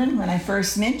children, when I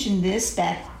first mentioned this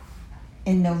back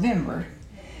in November,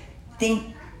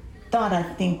 thought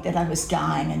that I was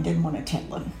dying and didn't want to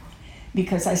tell them.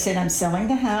 Because I said, I'm selling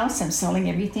the house, I'm selling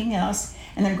everything else,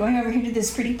 and I'm going over here to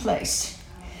this pretty place.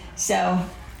 So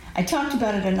I talked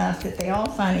about it enough that they all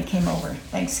finally came over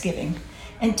Thanksgiving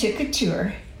and took a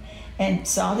tour and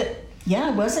saw that,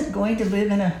 I wasn't going to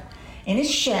live in a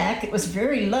shack. It was a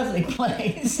very lovely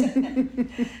place. And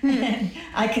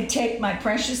I could take my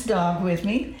precious dog with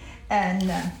me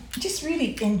and just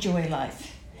really enjoy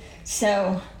life.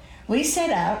 So we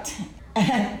set out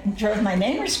and drove my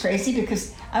neighbors crazy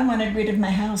because I wanted rid of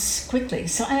my house quickly.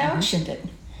 So I auctioned it.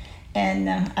 And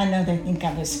I know they think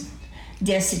I was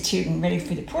destitute and ready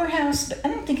for the poorhouse, but I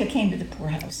don't think I came to the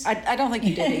poorhouse. I don't think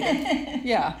you did either.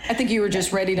 Yeah, I think you were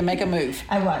just ready to make a move.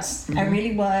 I was. I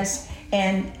really was.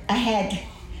 And I had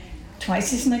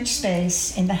twice as much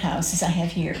space in the house as I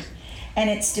have here. And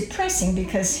it's depressing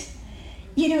because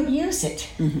you don't use it.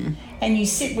 And you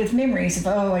sit with memories of,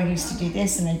 I used to do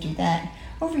this and I do that.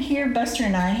 Over here, Buster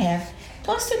and I have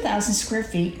close to 1,000 square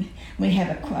feet. We have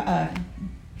a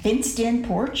fenced-in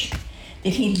porch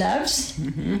that he loves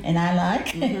and I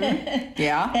like.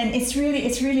 Yeah. And it's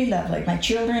really lovely. My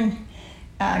children,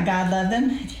 God love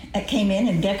them, came in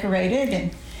and decorated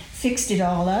and fixed it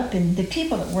all up, and the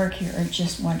people that work here are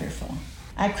just wonderful.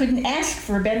 I couldn't ask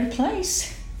for a better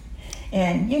place.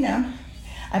 And,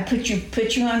 I put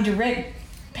you on direct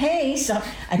pay, so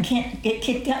I can't get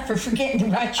kicked out for forgetting to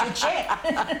write you a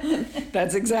check.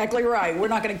 That's exactly right. We're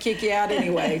not going to kick you out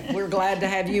anyway. We're glad to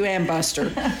have you and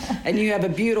Buster. And you have a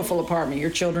beautiful apartment. Your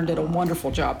children did a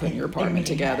wonderful job putting your apartment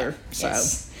together.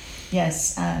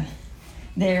 Yes,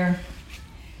 they're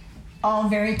all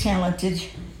very talented,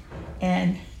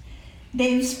 and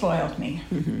they've spoiled me.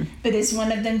 Mm-hmm. But as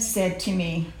one of them said to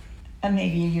me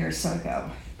maybe a year or so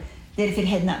ago, that if it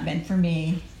had not been for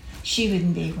me, she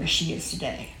wouldn't be where she is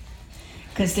today.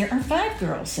 Because there are 5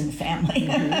 girls in the family.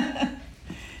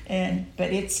 Mm-hmm.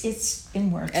 But it's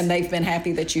been worth it. And they've been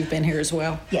happy that you've been here as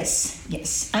well?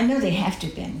 Yes. I know they have to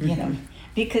have been, Mm-hmm.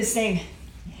 because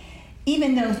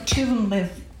even though 2 of them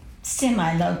live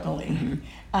semi-locally,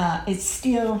 Mm-hmm. it's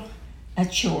still a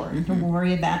chore to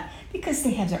worry about, because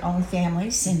they have their own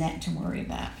families and that to worry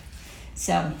about.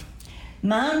 So,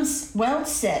 Mom's well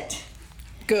set.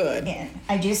 Good. And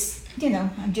I just,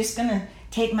 I'm just going to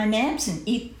take my naps and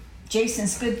eat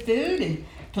Jason's good food and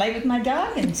play with my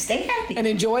dog and stay happy. And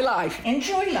enjoy life.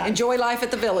 Enjoy life. Enjoy life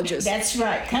at the Villages. That's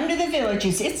right. Come to the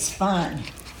Villages. It's fun.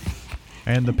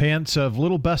 And the pants of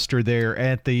Little Buster there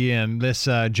at the end. This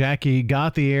Jackie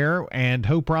Gauthier and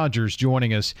Hope Rogers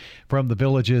joining us from the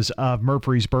Villages of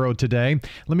Murfreesboro today.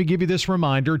 Let me give you this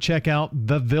reminder. Check out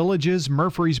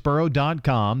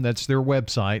thevillagesmurfreesboro.com. That's their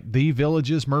website,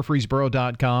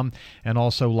 thevillagesmurfreesboro.com. And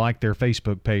also like their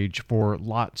Facebook page for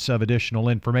lots of additional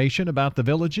information about the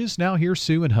Villages. Now here's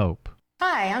Sue and Hope.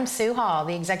 Hi, I'm Sue Hall,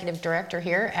 the Executive Director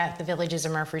here at the Villages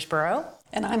of Murfreesboro.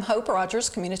 And I'm Hope Rogers,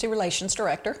 Community Relations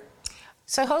Director.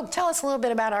 So Hope, tell us a little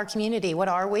bit about our community. What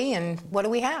are we and what do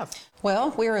we have?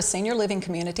 Well, we're a senior living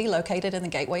community located in the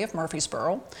gateway of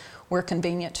Murfreesboro. We're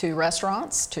convenient to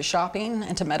restaurants, to shopping,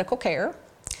 and to medical care.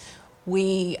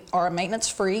 We are a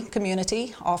maintenance-free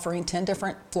community offering 10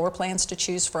 different floor plans to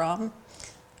choose from.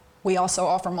 We also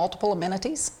offer multiple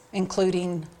amenities,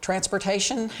 including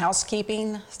transportation,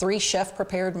 housekeeping, 3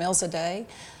 chef-prepared meals a day,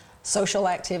 social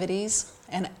activities,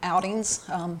 and outings.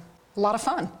 A lot of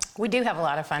fun. We do have a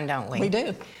lot of fun, don't we? We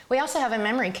do. We also have a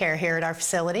memory care here at our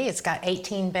facility. It's got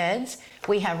 18 beds.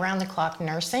 We have round-the-clock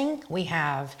nursing. We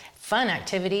have fun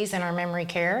activities in our memory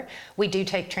care. We do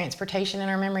take transportation in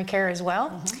our memory care as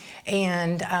well. Mm-hmm.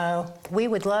 And we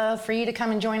would love for you to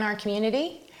come and join our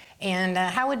community. And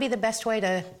how would be the best way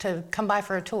to come by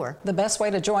for a tour? The best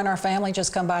way to join our family,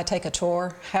 just come by, take a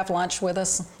tour, have lunch with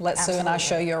us, let Sue and I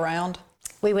show you around.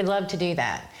 We would love to do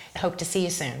that. Hope to see you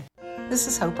soon. This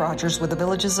is Hope Rogers with the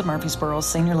Villages of Murfreesboro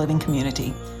Senior Living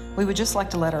Community. We would just like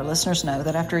to let our listeners know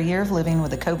that after a year of living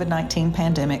with the COVID-19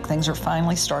 pandemic, things are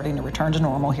finally starting to return to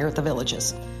normal here at the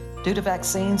Villages. Due to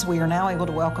vaccines, we are now able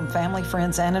to welcome family,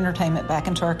 friends, and entertainment back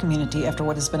into our community after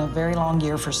what has been a very long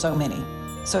year for so many.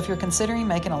 So if you're considering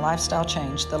making a lifestyle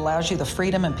change that allows you the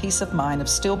freedom and peace of mind of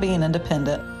still being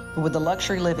independent, but with the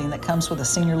luxury living that comes with a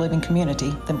senior living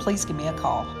community, then please give me a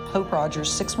call. Hope Rogers,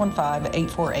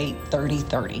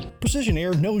 615-848-3030. Precision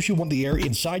Air knows you want the air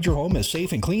inside your home as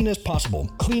safe and clean as possible.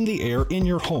 Clean the air in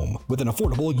your home with an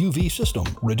affordable UV system,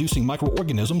 reducing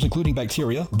microorganisms including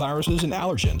bacteria, viruses, and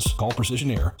allergens. Call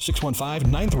Precision Air,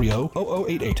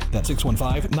 615-930-0088. That's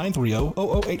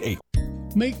 615-930-0088.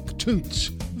 Make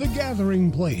Toots the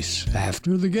gathering place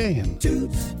after the game.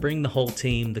 Toots. Bring the whole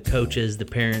team, the coaches, the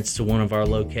parents to one of our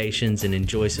locations and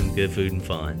enjoy some good food and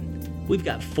fun. We've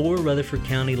got 4 Rutherford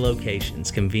County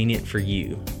locations convenient for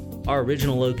you. Our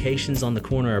original location's on the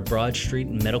corner of Broad Street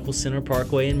and Medical Center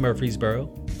Parkway in Murfreesboro.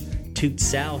 Toots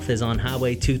South is on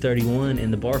Highway 231 in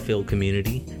the Barfield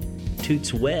community.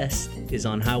 Toots West is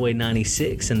on Highway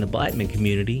 96 in the Blackman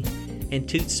community. And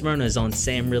Toots Smyrna is on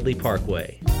Sam Ridley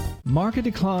Parkway. Market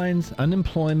declines,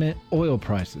 unemployment, oil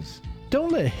prices.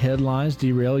 Don't let headlines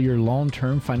derail your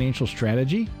long-term financial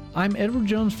strategy. I'm Edward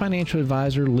Jones Financial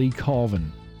Advisor Lee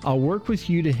Colvin. I'll work with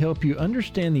you to help you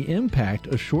understand the impact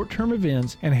of short-term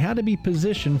events and how to be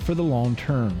positioned for the long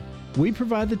term. We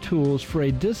provide the tools for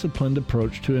a disciplined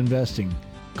approach to investing.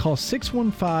 Call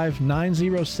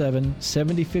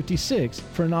 615-907-7056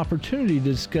 for an opportunity to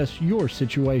discuss your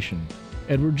situation.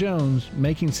 Edward Jones,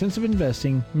 Making Sense of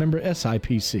Investing, member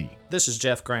SIPC. This is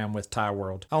Jeff Graham with Tire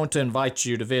World. I want to invite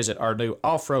you to visit our new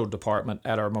off-road department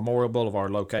at our Memorial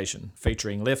Boulevard location,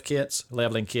 featuring lift kits,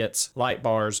 leveling kits, light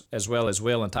bars, as well as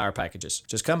wheel and tire packages.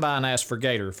 Just come by and ask for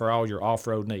Gator for all your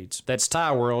off-road needs. That's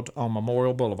Tire World on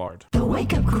Memorial Boulevard. The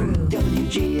Wake Up Crew,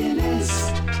 WGNS.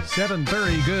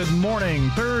 7:30, good morning.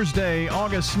 Thursday,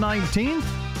 August 19th.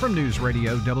 From News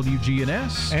Radio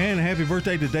WGNS. And happy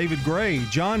birthday to David Gray,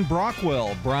 John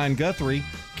Brockwell, Brian Guthrie,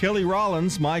 Kelly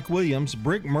Rollins, Mike Williams,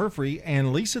 Brick Murphy,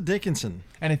 and Lisa Dickinson.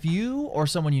 And if you or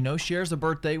someone you know shares a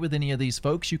birthday with any of these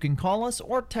folks, you can call us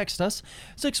or text us.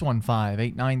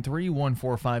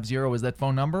 615-893-1450 is that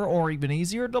phone number, or even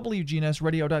easier,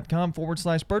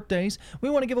 WGNSradio.com/birthdays.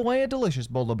 We want to give away a delicious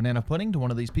bowl of banana pudding to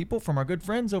one of these people from our good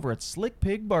friends over at Slick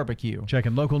Pig Barbecue.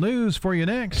 Checking local news for you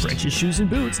next. French's Shoes and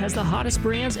Boots has the hottest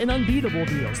brands and unbeatable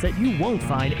deals that you won't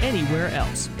find anywhere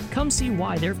else. Come see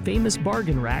why their famous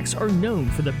bargain racks are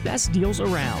known for the best deals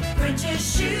around.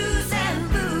 French's Shoes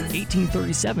and Boots.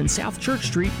 1837 South Church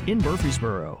Street in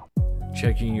Murfreesboro.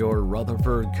 Checking your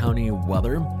Rutherford County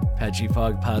weather. Patchy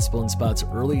fog possible in spots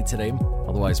early today.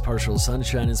 Otherwise, partial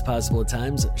sunshine is possible at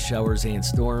times. Showers and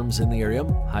storms in the area.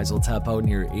 Highs will top out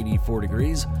near 84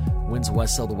 degrees. Winds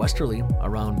west southwesterly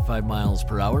around 5 miles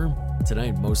per hour.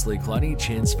 Tonight, mostly cloudy.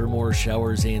 Chance for more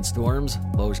showers and storms.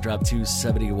 Lows drop to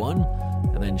 71.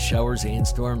 And then showers and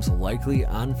storms likely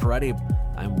on Friday.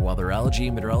 I'm weatherology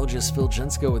meteorologist Phil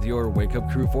Jensko with your Wake Up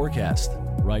Crew forecast.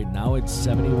 Right now it's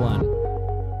 71.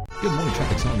 Good morning.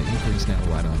 Traffic's on the increase now,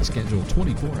 right on schedule.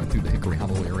 24 through the Hickory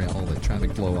Hollow area. All the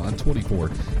traffic flow on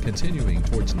 24 continuing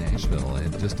towards Nashville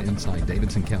and just inside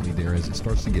Davidson County there as it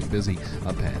starts to get busy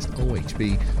up past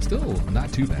OHB. Still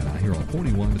not too bad out here on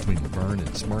 41 between Laverne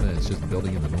and Smyrna. It's just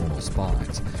building in the normal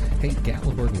spots. Hey,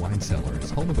 Gatlinburg Wine Cellars,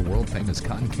 home of the world famous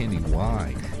cotton candy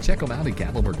wine. Check them out at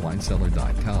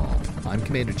GatlinburgWineCellar.com. I'm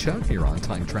Commander Chuck here on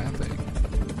Time Traffic.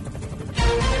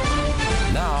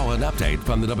 Now an update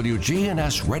from the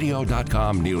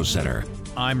WGNSradio.com News Center.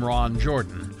 I'm Ron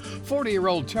Jordan.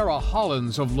 40-year-old Tara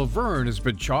Hollins of Laverne has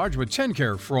been charged with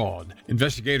TennCare fraud.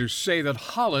 Investigators say that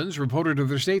Hollins reported to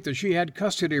the state that she had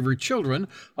custody of her children,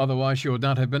 otherwise she would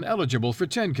not have been eligible for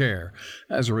TennCare.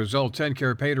 As a result,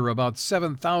 TennCare paid her about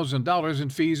 $7,000 in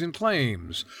fees and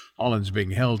claims. Hollins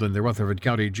being held in the Rutherford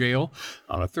County Jail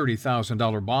on a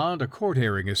 $30,000 bond. A court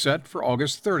hearing is set for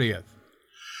August 30th.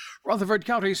 Rutherford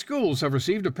County schools have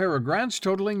received a pair of grants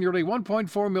totaling nearly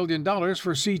 $1.4 million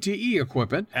for CTE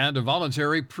equipment and a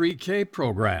voluntary pre-K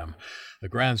program. The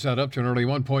grants add up to nearly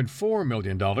 $1.4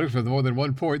 million, with more than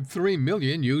 $1.3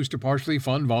 million used to partially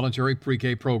fund voluntary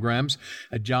pre-K programs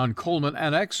at John Coleman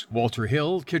Annex, Walter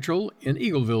Hill, Kittrell, and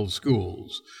Eagleville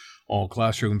schools. All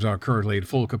classrooms are currently at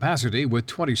full capacity with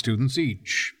 20 students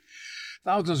each.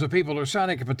 Thousands of people are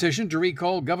signing a petition to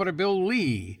recall Governor Bill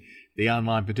Lee. The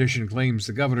online petition claims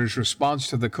the governor's response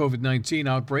to the COVID-19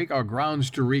 outbreak are grounds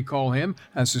to recall him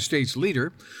as the state's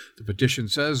leader. The petition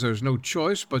says there's no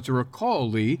choice but to recall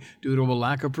Lee due to a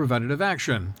lack of preventative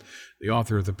action. The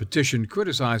author of the petition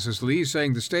criticizes Lee,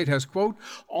 saying the state has, quote,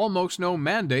 almost no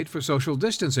mandate for social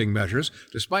distancing measures,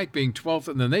 despite being 12th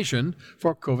in the nation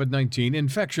for COVID-19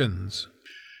 infections.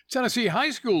 Tennessee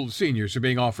high school seniors are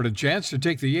being offered a chance to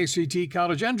take the ACT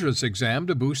college entrance exam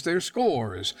to boost their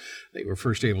scores. They were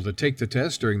first able to take the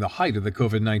test during the height of the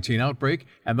COVID-19 outbreak,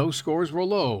 and those scores were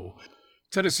low.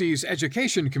 Tennessee's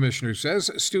education commissioner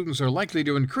says students are likely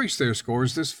to increase their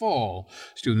scores this fall.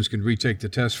 Students can retake the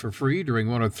test for free during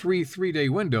one of three-day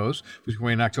windows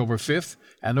between October 5th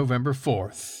and November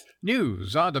 4th.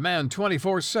 News on demand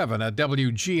 24/7 at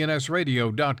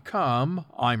WGNSradio.com.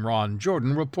 I'm Ron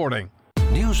Jordan reporting.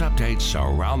 News updates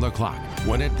around the clock,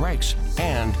 when it breaks,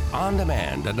 and on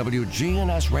demand at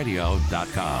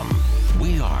WGNSradio.com.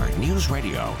 We are News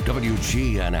Radio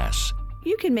WGNS.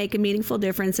 You can make a meaningful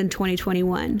difference in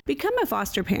 2021. Become a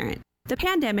foster parent. The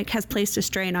pandemic has placed a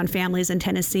strain on families in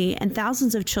Tennessee, and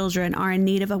thousands of children are in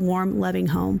need of a warm, loving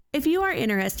home. If you are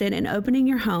interested in opening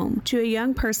your home to a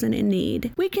young person in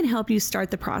need, we can help you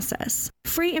start the process.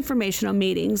 Free informational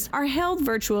meetings are held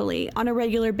virtually on a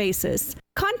regular basis.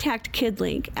 Contact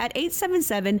KidLink at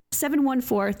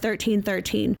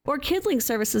 877-714-1313 or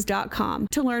kidlinkservices.com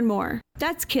to learn more.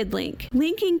 That's KidLink,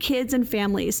 linking kids and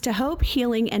families to hope,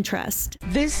 healing, and trust.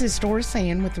 This is Doris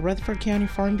Ann with the Rutherford County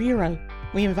Farm Bureau.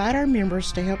 We invite our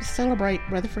members to help celebrate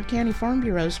Rutherford County Farm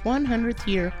Bureau's 100th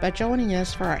year by joining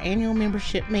us for our annual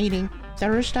membership meeting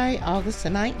Thursday, August the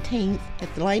 19th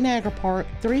at the Lane Agri Park,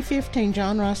 315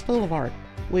 John Rice Boulevard.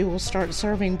 We will start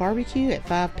serving barbecue at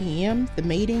 5 p.m. The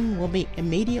meeting will be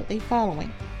immediately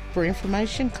following. For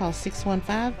information, call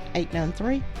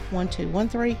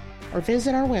 615-893-1213 or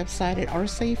visit our website at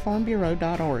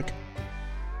rcfarmbureau.org.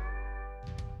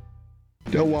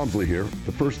 Del Walmsley here.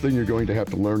 The first thing you're going to have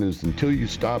to learn is until you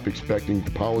stop expecting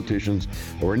the politicians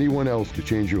or anyone else to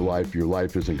change your life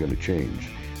isn't going to change.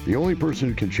 The only person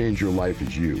who can change your life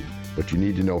is you, but you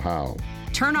need to know how.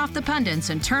 Turn off the pundits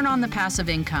and turn on the passive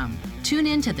income. Tune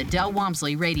in to the Del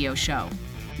Walmsley Radio Show.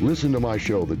 Listen to my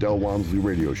show, the Del Walmsley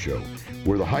Radio Show,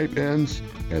 where the hype ends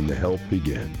and the help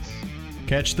begins.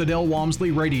 Catch the Del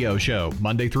Walmsley Radio Show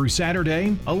Monday through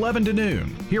Saturday, 11 to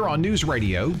noon, here on News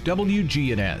Radio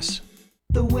WGNS.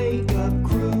 The Wake Up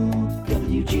Crew,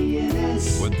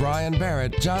 WGNS. With Brian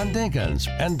Barrett, John Dinkins,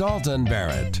 and Dalton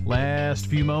Barrett. Last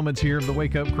few moments here of the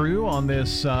Wake Up Crew on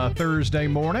this Thursday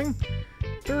morning.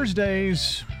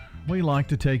 Thursdays, we like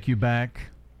to take you back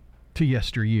to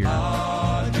yesteryear.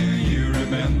 Do you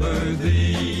remember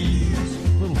these?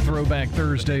 Little throwback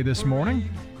Thursday this morning.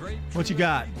 What you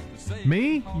got?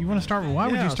 Me? You want to start with? Why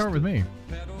would you start with me?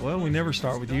 Well, we never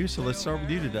start with you, so let's start with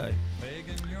you today.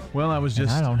 Well, I was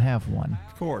just. I don't have one.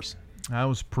 Of course. I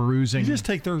was perusing. You just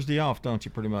take Thursday off, don't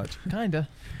you, pretty much? Kinda.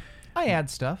 I add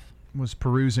stuff. Was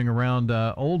perusing around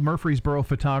Old Murfreesboro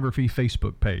Photography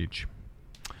Facebook page.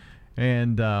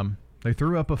 And they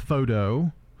threw up a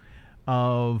photo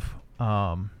of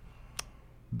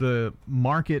the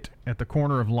market at the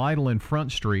corner of Lytle and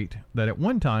Front Street that at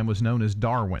one time was known as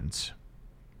Darwin's.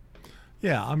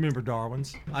 Yeah, I remember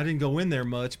Darwin's. I didn't go in there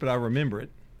much, but I remember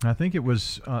it. I think it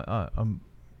was a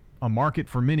market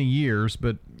for many years,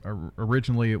 but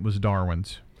originally it was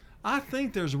Darwin's. I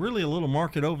think there's really a little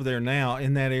market over there now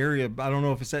in that area. I don't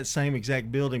know if it's that same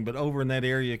exact building, but over in that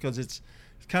area, because it's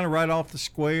kind of right off the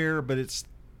square, but it's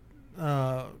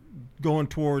going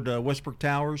toward Westbrook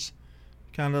Towers,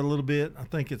 kind of a little bit. I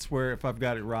think it's where, if I've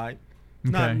got it right,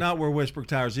 Okay. not where Westbrook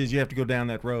Towers is. You have to go down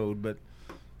that road, but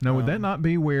Now, would that not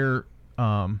be where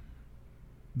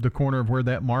the corner of where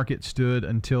that market stood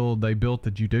until they built the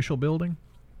judicial building?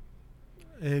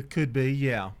 it could be.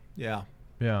 Yeah. Yeah,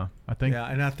 I think. Yeah,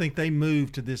 and I think they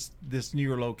moved to this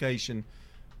newer location.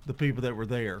 The people that were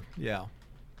there. Yeah.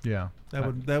 Yeah.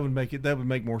 That would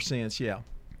make more sense. Yeah.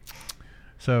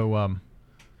 So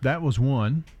that was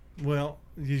one. Well,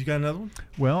 you got another one?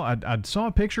 Well, I saw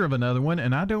a picture of another one,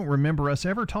 and I don't remember us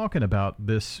ever talking about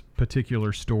this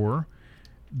particular store.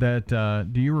 That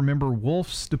do you remember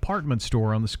Wolf's Department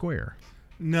Store on the square?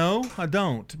 No, I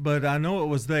don't. But I know it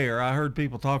was there. I heard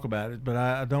people talk about it, but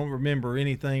I don't remember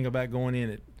anything about going in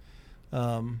it.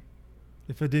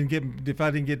 If I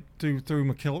didn't get through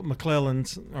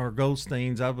McClellan's or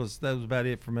Goldstein's, that was about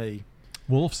it for me.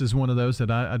 Wolf's is one of those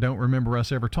that I don't remember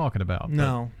us ever talking about.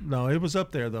 No, it was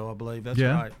up there though. I believe that's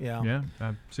right. Yeah.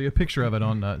 I see a picture of it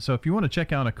on. So if you want to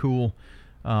check out a cool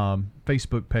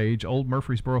Facebook page, Old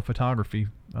Murfreesboro Photography,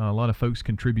 a lot of folks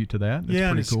contribute to that. It's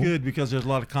and pretty it's cool. good because there's a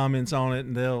lot of comments on it,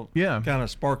 and they'll kind of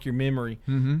spark your memory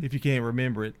if you can't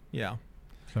remember it. Yeah.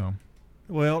 So.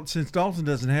 Well, since Dalton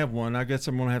doesn't have one, I guess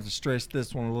I'm going to have to stress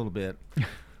this one a little bit.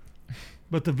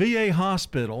 But the VA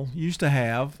hospital used to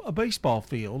have a baseball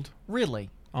field. Really?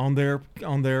 On their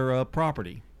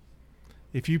property.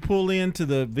 If you pull into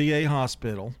the VA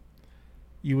hospital,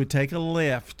 you would take a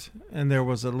left, and there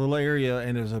was a little area,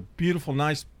 and there's a beautiful,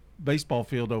 nice baseball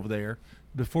field over there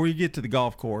before you get to the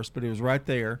golf course, but it was right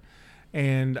there.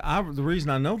 And the reason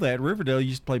I know that, Riverdale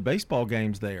used to play baseball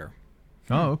games there.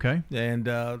 Oh, okay. And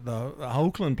the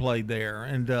Oakland played there,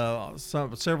 and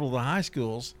several of the high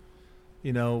schools,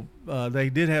 they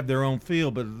did have their own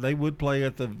field, but they would play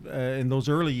at the in those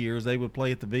early years. They would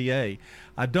play at the VA.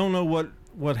 I don't know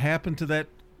what happened to that.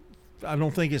 I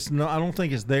don't think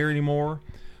it's there anymore.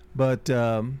 But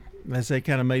as they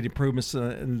kind of made improvements,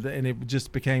 and it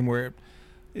just became where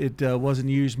it wasn't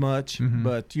used much. Mm-hmm.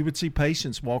 But you would see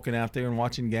patients walking out there and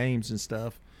watching games and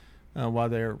stuff. While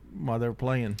they're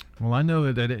playing. Well, I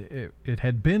know that it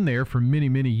had been there for many,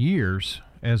 many years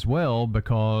as well,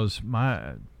 because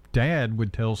my dad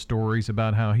would tell stories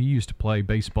about how he used to play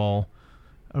baseball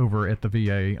over at the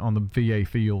VA on the VA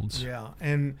fields. Yeah,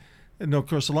 and of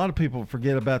course a lot of people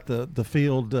forget about the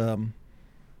field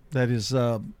that is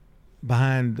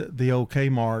behind the old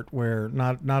Kmart, where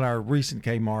not our recent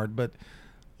Kmart, but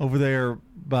over there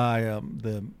by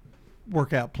the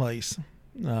workout place.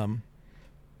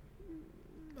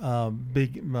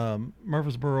 Big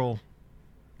Murfreesboro.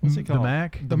 What's it called? The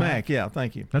Mac? The Mac, yeah,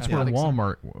 thank you. That's where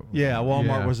Walmart. Yeah,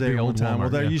 Walmart was there one time. Walmart, Well,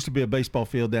 there yeah. used to be a baseball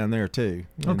field down there too.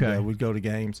 And, Okay. we'd go to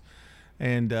games,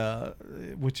 and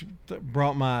which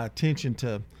brought my attention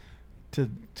to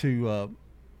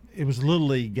it was Little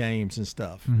League games and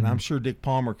stuff. Mm-hmm. And I'm sure Dick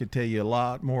Palmer could tell you a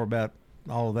lot more about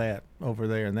all of that over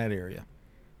there in that area.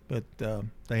 But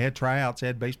they had tryouts, they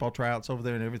had baseball tryouts over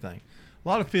there and everything. A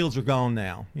lot of fields are gone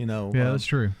now, Yeah, that's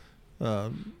true.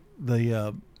 All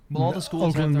the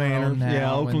schools have Oakland their Manor, own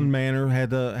now, Oakland Manor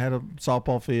had a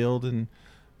softball field, and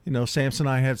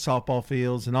Samsonite had softball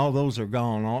fields, and all those are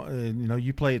gone.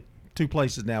 You play at two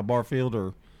places now, Barfield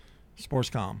or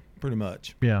Sportscom, pretty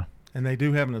much. Yeah. And they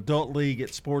do have an adult league at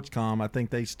Sportscom. I think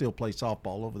they still play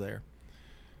softball over there,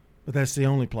 but that's the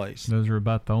only place. Those are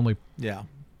about the only Yeah,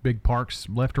 big parks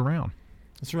left around.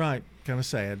 that's right. Kind of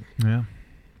sad. Yeah.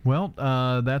 Well,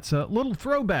 that's a little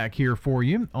throwback here for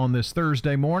you on this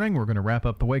Thursday morning. We're going to wrap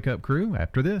up the Wake Up Crew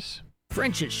after this.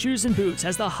 French's Shoes and Boots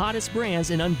has the hottest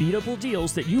brands and unbeatable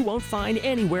deals that you won't find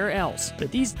anywhere else.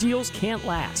 But these deals can't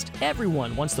last.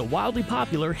 Everyone wants the wildly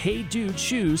popular Hey Dude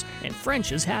shoes, and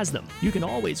French's has them. You can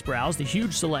always browse the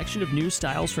huge selection of new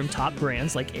styles from top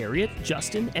brands like Ariat,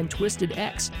 Justin, and Twisted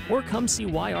X. Or come see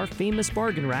why our famous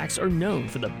bargain racks are known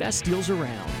for the best deals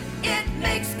around. It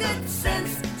makes good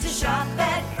sense to shop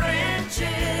at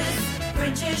French's.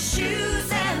 French's Shoes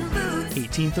and Boots.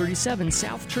 1837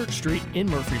 South Church Street in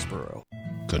Murfreesboro.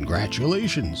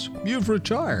 Congratulations, you've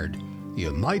retired.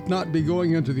 You might not be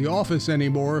going into the office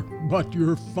anymore, but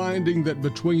you're finding that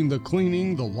between the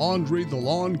cleaning, the laundry, the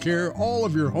lawn care, all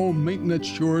of your home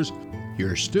maintenance chores,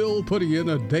 you're still putting in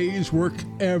a day's work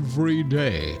every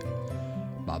day.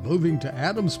 By moving to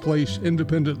Adams Place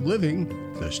Independent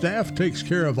Living, the staff takes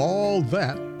care of all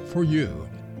that for you.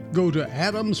 Go to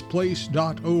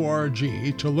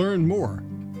adamsplace.org to learn more,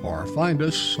 or find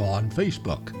us on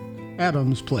Facebook.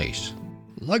 Adams Place.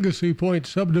 Legacy Point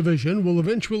subdivision will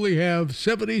eventually have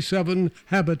 77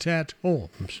 Habitat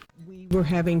homes. We were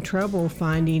having trouble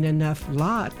finding enough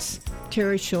lots.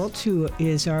 Terry Schultz, who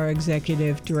is our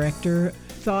executive director,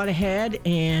 thought ahead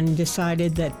and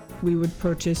decided that we would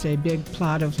purchase a big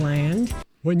plot of land.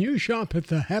 When you shop at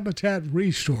the Habitat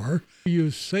Restore,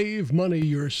 you save money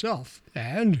yourself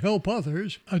and help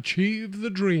others achieve the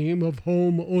dream of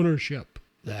home ownership.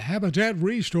 The Habitat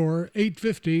Restore,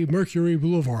 850 Mercury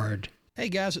Boulevard. Hey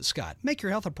guys, it's Scott. Make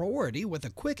your health a priority with a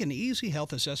quick and easy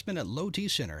health assessment at Low T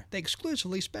Center. They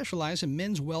exclusively specialize in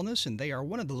men's wellness, and they are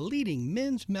one of the leading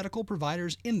men's medical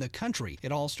providers in the country.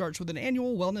 It all starts with an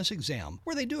annual wellness exam,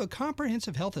 where they do a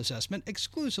comprehensive health assessment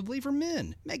exclusively for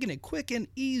men, making it quick and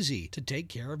easy to take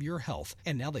care of your health.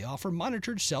 And now they offer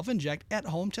monitored self-inject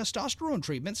at-home testosterone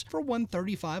treatments for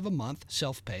 $135 a month,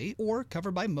 self-pay, or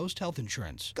covered by most health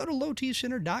insurance. Go to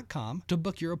lowtcenter.com to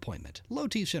book your appointment. Low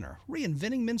T Center,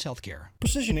 reinventing men's healthcare.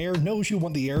 Precision Air knows you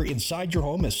want the air inside your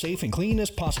home as safe and clean as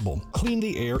possible. Clean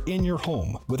the air in your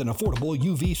home with an affordable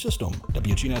UV system.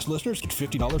 WGNS listeners get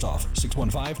 $50 off.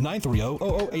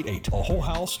 615-930-0088. A whole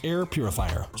house air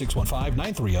purifier.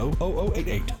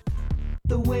 615-930-0088.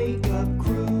 The Wake Up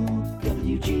Crew,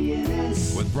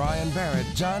 WGNS. With Brian Barrett,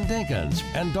 John Dinkins,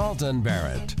 and Dalton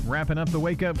Barrett. Wrapping up the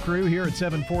Wake Up Crew here at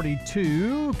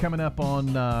 7:42. Coming up on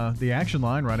the action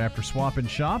line right after Swap and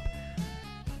Shop.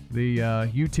 The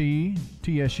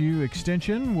UT-TSU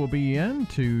extension will be in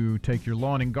to take your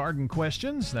lawn and garden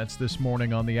questions. That's this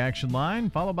morning on the action line,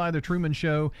 followed by the Truman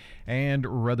Show and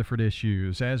Rutherford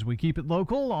Issues as we keep it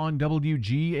local on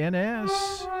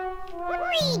WGNS.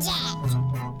 Reject.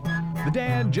 The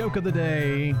dad joke of the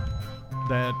day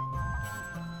that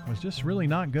was just really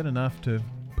not good enough to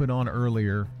put on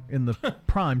earlier in the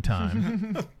prime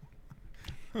time.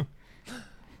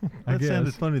 That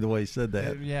sounded funny the way he said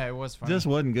that. Yeah, it was funny. Just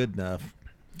wasn't good enough.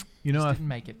 You know, I didn't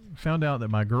make it. found out that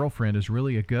my girlfriend is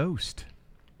really a ghost.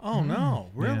 Oh,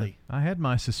 no. Really? Yeah, I had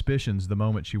my suspicions the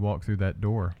moment she walked through that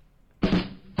door. Reject.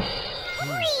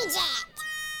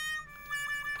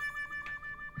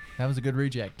 That was a good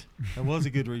reject. That was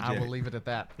a good reject. I will leave it at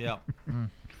that. Yeah.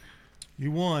 You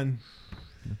won.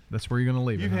 That's where you're going to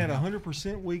leave You've it. had a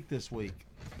 100% week this week.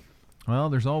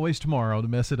 Well, there's always tomorrow to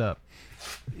mess it up.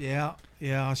 Yeah,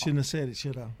 I shouldn't have said it,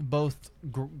 should I? Both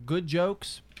good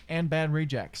jokes and bad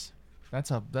rejects.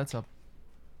 That's unheard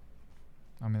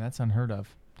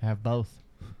of to have both.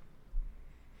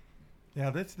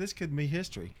 Yeah, this could be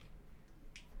history.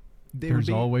 There's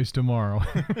always tomorrow.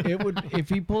 It would, if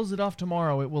he pulls it off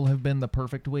tomorrow, it will have been the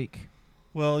perfect week.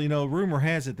 Well, rumor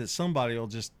has it that somebody will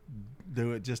just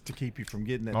do it just to keep you from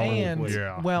getting that. And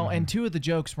and two of the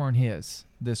jokes weren't his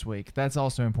this week. That's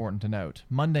also important to note.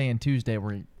 Monday and Tuesday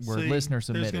were listener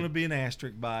submitted. There's going to be an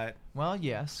asterisk by it. Well,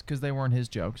 yes, because they weren't his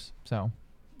jokes. So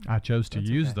I chose to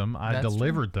use okay. them. I That's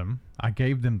delivered them. I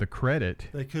gave them the credit.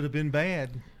 They could have been bad.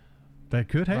 They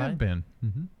could have Right. been.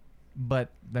 Mm-hmm.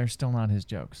 But they're still not his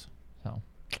jokes. So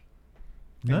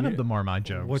None of them are my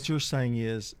jokes. What you're saying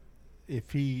is,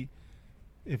 if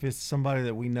it's somebody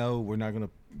that we know, we're not going to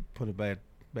put a bad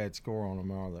score on them,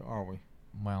 are we?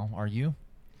 Well, are you?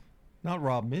 Not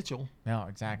Rob Mitchell. No,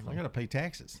 exactly. I got to pay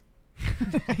taxes.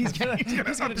 he's gonna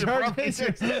charge me.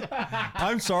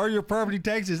 I'm sorry, your property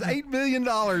tax is $8 million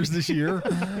this year.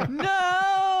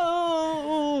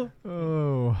 No.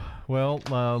 Oh, well,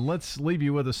 let's leave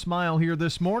you with a smile here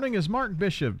this morning as Mark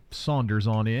Bishop saunters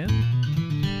on in.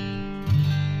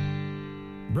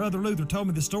 Brother Luther told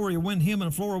me the story of when him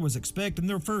and Flora was expecting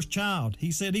their first child.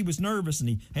 He said he was nervous and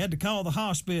he had to call the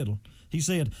hospital. He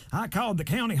said, I called the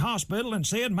county hospital and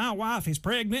said my wife is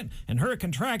pregnant and her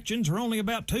contractions are only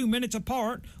about 2 minutes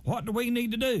apart. What do we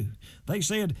need to do? They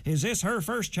said, is this her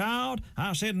first child?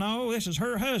 I said, no, this is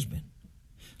her husband.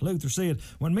 Luther said,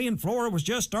 when me and Flora was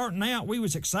just starting out, we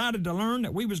was excited to learn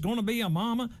that we was going to be a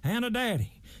mama and a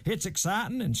daddy. It's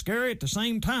exciting and scary at the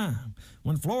same time.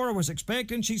 When Flora was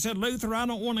expecting, she said, Luther, I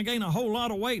don't want to gain a whole lot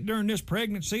of weight during this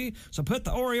pregnancy, so put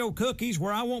the Oreo cookies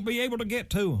where I won't be able to get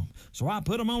to them. So I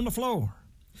put them on the floor.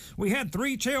 We had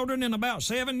 3 children in about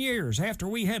 7 years. After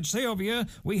we had Sylvia,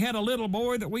 we had a little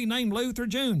boy that we named Luther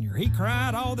Jr. He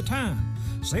cried all the time.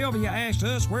 Sylvia asked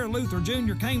us where Luther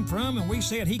Jr. came from, and we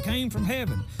said he came from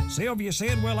heaven. Sylvia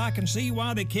said, well, I can see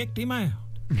why they kicked him out.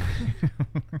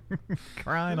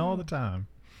 Crying all the time.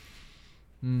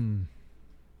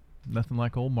 Nothing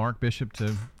like old Mark Bishop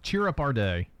to cheer up our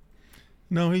day.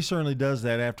 No, he certainly does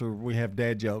that after we have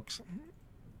dad jokes.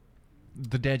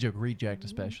 The dad joke reject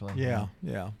especially. Yeah.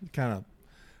 It kind of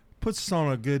puts us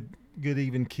on a good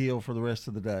even keel for the rest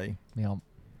of the day. Yeah.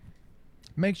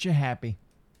 Makes you happy.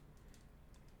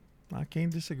 I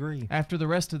can't disagree. After the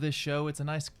rest of this show, it's a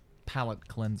nice palate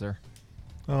cleanser.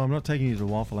 Oh, I'm not taking you to the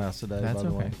Waffle House today, That's by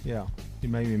the okay. way. Yeah. You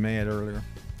made me mad earlier.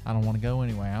 I don't want to go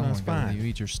anyway. I don't want That's to go with fine. you.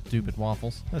 Eat your stupid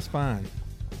waffles. That's fine.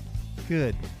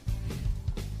 Good.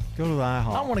 Go to the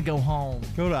IHOP. I want to go home.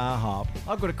 Go to IHOP.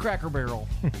 I'll go to Cracker Barrel.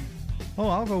 Oh,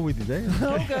 I'll go with you there.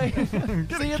 Okay.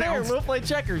 See you there. We'll play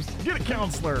checkers. Get a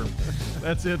counselor.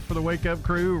 That's it for the Wake Up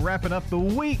Crew. Wrapping up the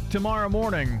week tomorrow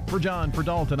morning. For John, for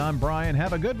Dalton, I'm Brian.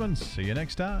 Have a good one. See you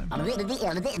next time.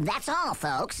 That's all,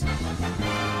 folks.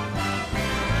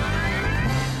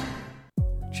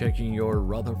 Checking your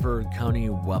Rutherford County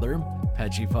weather.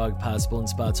 Patchy fog possible in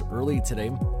spots early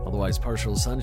today. Otherwise, partial sunshine.